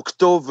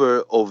October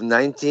of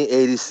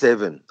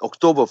 1987,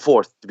 October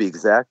 4th to be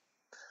exact.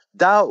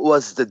 That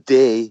was the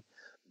day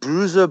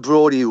Bruiser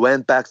Brody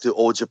went back to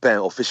All Japan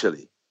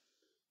officially.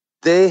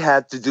 They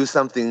had to do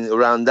something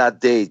around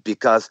that date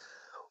because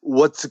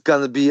what's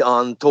going to be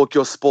on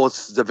Tokyo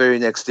Sports the very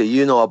next day.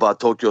 You know about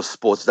Tokyo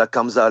Sports. That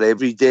comes out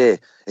every day.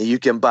 And you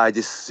can buy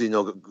this,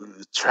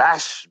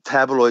 trash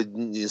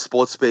tabloid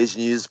sports page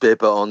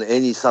newspaper on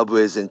any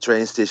subways and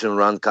train station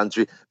around the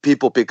country.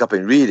 People pick up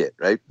and read it,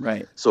 right?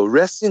 Right. So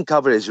wrestling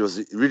coverage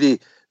was really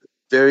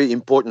very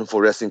important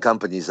for wrestling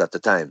companies at the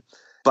time.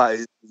 But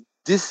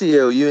this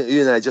year,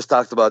 you and I just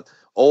talked about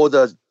all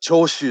the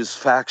Choshu's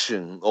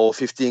faction, all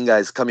 15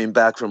 guys coming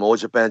back from All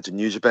Japan to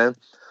New Japan.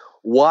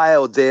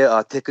 While they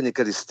are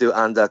technically still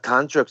under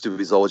contract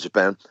with All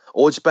Japan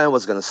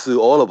was going to sue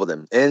all of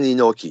them and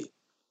Inoki.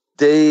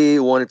 They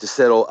wanted to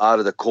settle out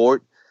of the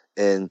court,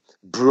 and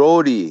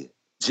Brody,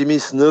 Jimmy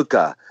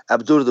Snuka,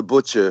 Abdul the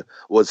Butcher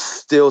was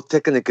still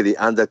technically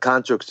under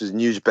contract to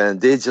New Japan.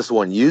 They just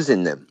weren't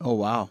using them. Oh,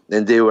 wow.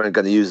 And they weren't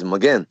going to use them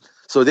again.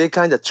 So they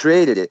kind of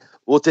traded it.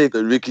 We'll take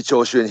Riki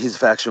Choshu and his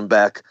faction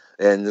back,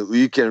 and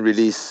we can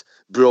release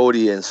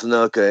Brody and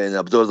Snuka and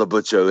Abdul the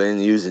Butcher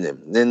and using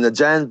him. Then the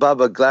Giant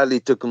Baba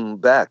gladly took him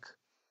back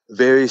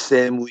very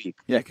same week.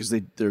 Yeah, because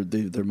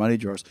they're money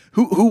drawers.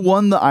 Who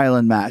won the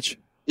island match?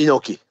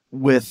 Inoki.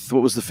 With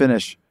what was the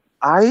finish?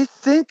 I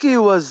think it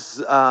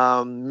was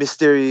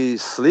Mystery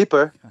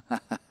Sleeper.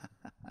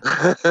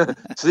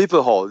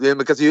 Sleeper hold. Yeah,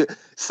 because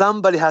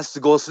somebody has to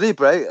go sleep,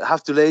 right?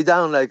 Have to lay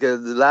down like the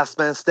last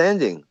man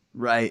standing.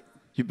 Right.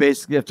 You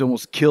basically have to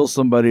almost kill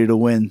somebody to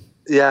win.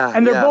 Yeah.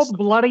 And they're both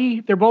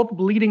bloody. They're both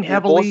bleeding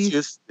heavily.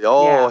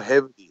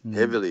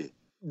 Heavily.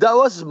 That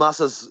was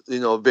Masa's,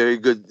 very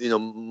good,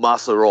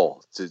 Masa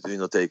role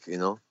to, take,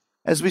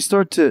 As we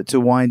start to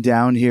wind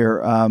down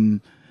here,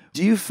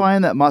 Do you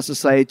find that Maso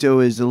Saito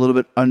is a little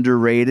bit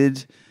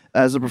underrated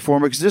as a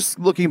performer? Because just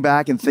looking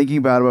back and thinking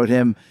about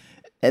him,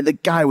 and the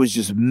guy was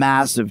just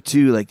massive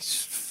too, like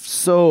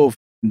so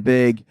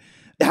big.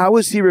 How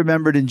was he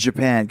remembered in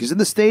Japan? Because in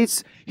the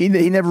States, he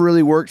never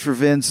really worked for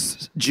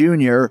Vince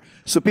Jr.,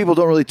 so people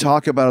don't really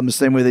talk about him the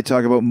same way they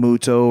talk about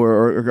Muto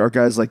or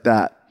guys like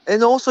that.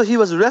 And also, he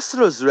was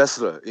wrestler's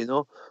wrestler,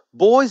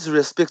 Boys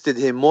respected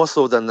him more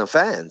so than the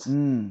fans.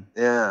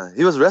 Yeah,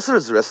 he was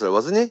wrestler's wrestler,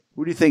 wasn't he?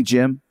 What do you think,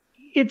 Jim?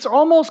 It's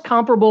almost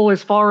comparable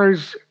as far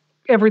as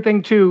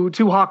everything to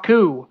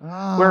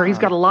Haku, where he's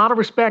got a lot of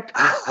respect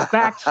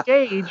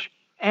backstage,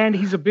 and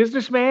he's a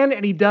businessman,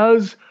 and he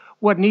does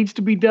what needs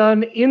to be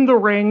done in the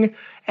ring.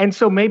 And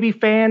so maybe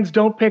fans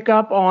don't pick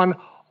up on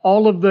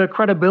all of the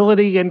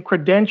credibility and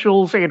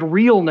credentials and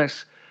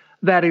realness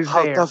that is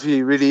How there. tough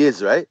he really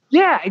is, right?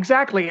 Yeah,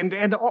 exactly.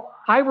 And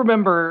I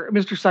remember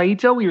Mr.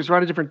 Saito. He was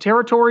running different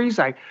territories.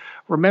 I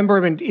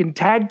remember him in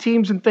tag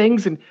teams and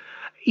things, and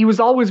he was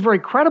always very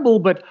credible,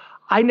 but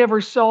I never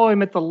saw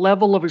him at the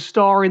level of a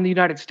star in the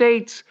United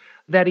States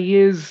that he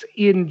is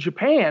in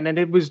Japan. And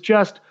it was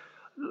just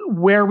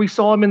where we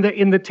saw him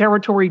in the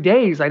territory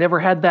days. I never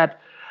had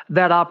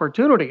that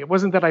opportunity. It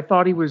wasn't that I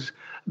thought he was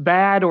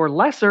bad or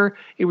lesser.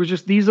 It was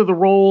just these are the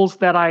roles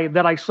that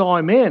I saw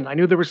him in. I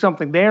knew there was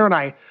something there, and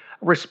I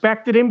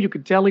respected him. You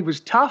could tell he was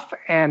tough,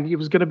 and he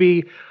was going to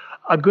be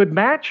a good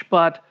match,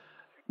 but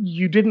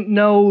you didn't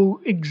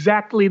know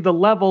exactly the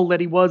level that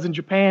he was in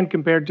Japan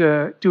compared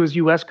to his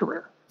U.S.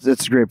 career.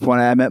 That's a great point.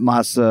 I met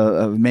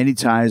Masa many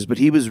times, but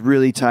he was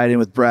really tied in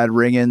with Brad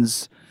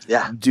Ringens.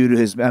 Yeah. Due to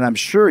his, and I'm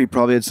sure he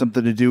probably had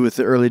something to do with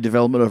the early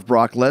development of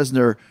Brock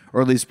Lesnar,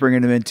 or at least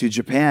bringing him into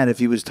Japan if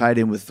he was tied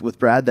in with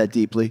Brad that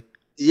deeply.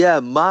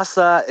 Yeah,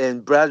 Masa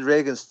and Brad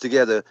Reagans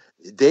together,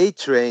 they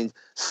trained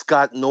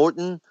Scott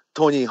Norton,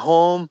 Tony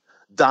Holm,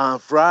 Don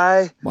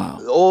Fry. Wow.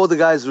 All the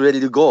guys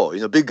ready to go,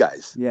 big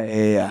guys.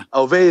 Yeah.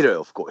 Vader,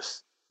 of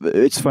course.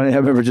 It's funny. I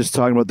remember just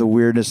talking about the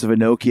weirdness of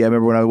Inoki. I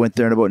remember when I went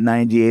there in about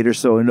 98 or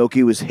so,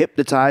 Inoki was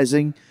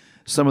hypnotizing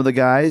some of the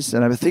guys,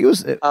 and I think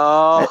it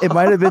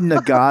might have been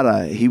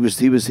Nagata.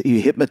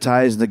 He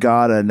hypnotized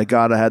Nagata, and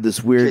Nagata had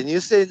this weird. Can you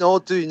say no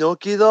to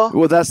Inoki though?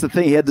 Well, that's the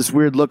thing. He had this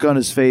weird look on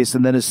his face,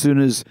 and then as soon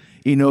as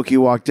Inoki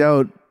walked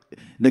out,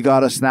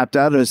 Nagata snapped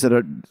out and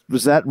said,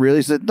 "Was that really?"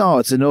 He said, "No,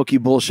 it's Inoki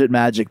bullshit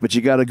magic, but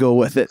you got to go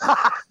with it."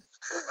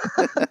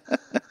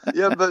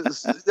 Yeah, but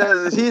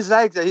he's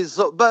like that. He's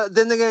so. But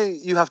then again,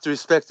 you have to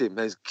respect him.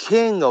 He's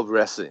king of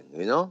wrestling.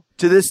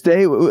 To this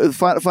day,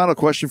 final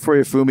question for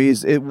you, Fumi,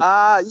 is it?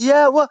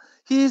 Yeah. Well,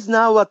 he's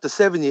now at the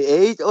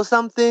 78 or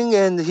something,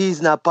 and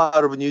he's not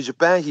part of New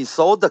Japan. He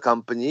sold the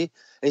company,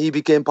 and he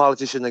became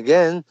politician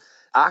again.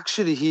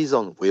 Actually, he's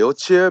on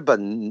wheelchair, but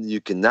you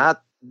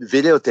cannot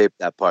videotape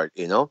that part.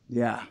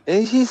 Yeah.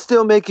 And he's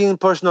still making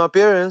personal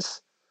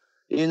appearance.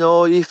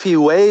 If he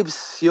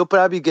waves, he'll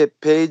probably get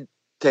paid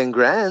 10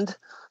 grand.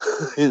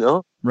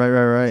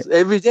 Right.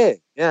 Every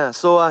day. Yeah.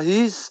 So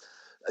he's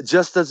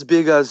just as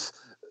big as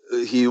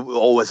he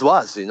always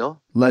was,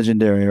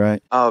 Legendary,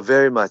 right?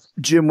 Very much.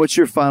 Jim, what's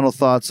your final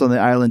thoughts on the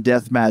Island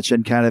Death Match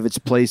and kind of its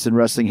place in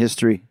wrestling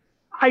history?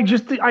 I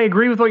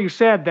agree with what you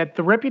said, that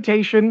the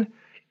reputation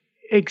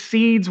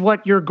exceeds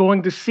what you're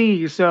going to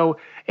see. So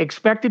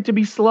expect it to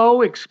be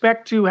slow,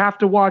 expect to have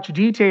to watch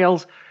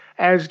details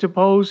as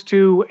opposed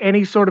to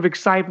any sort of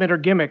excitement or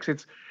gimmicks.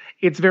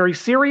 It's very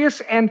serious,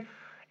 and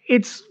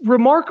it's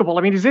remarkable.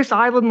 I mean, is this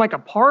island like a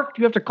park?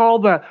 Do you have to call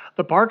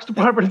the parks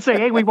department and say,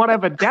 hey, we want to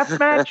have a death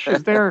match?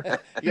 Is there...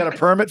 You got a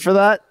permit for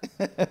that?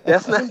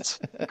 Death match?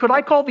 Could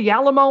I call the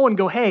Alamo and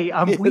go, hey,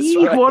 we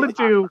wanted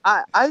to...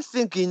 I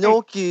think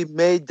Inoki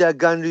made that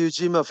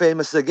Ganryujima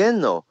famous again,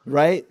 though.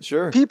 Right,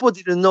 sure. People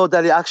didn't know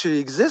that it actually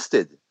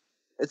existed.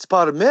 It's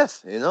part of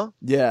myth,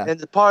 Yeah. And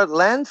it's part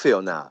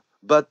landfill now.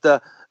 But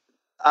the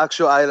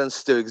actual island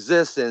still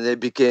exists, and it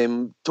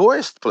became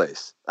tourist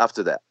place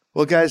after that.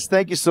 Well, guys,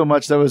 thank you so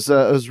much. That was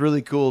it was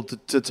really cool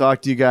to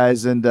talk to you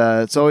guys, and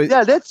it's always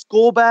let's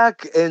go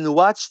back and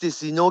watch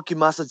this Inoki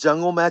Masa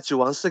Jungle match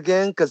once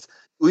again, because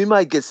we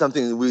might get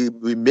something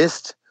we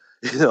missed.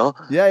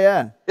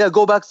 Yeah.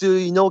 Go back to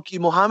Inoki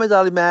Muhammad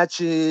Ali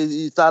match.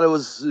 You thought it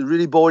was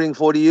really boring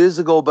 40 years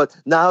ago, but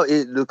now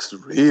it looks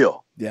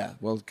real. Yeah,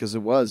 well, because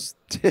it was.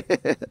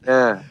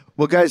 Yeah.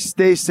 Well, guys,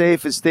 stay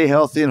safe and stay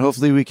healthy, and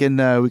hopefully we can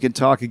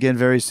talk again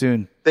very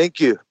soon.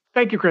 Thank you.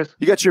 Thank you, Chris.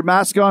 You got your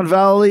mask on,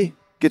 Valerie?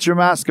 Get your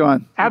mask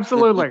on.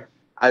 Absolutely.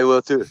 I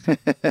will too.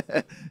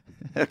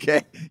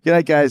 Okay. Good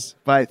night, guys.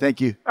 Bye. Thank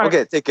you.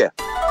 Okay, take care.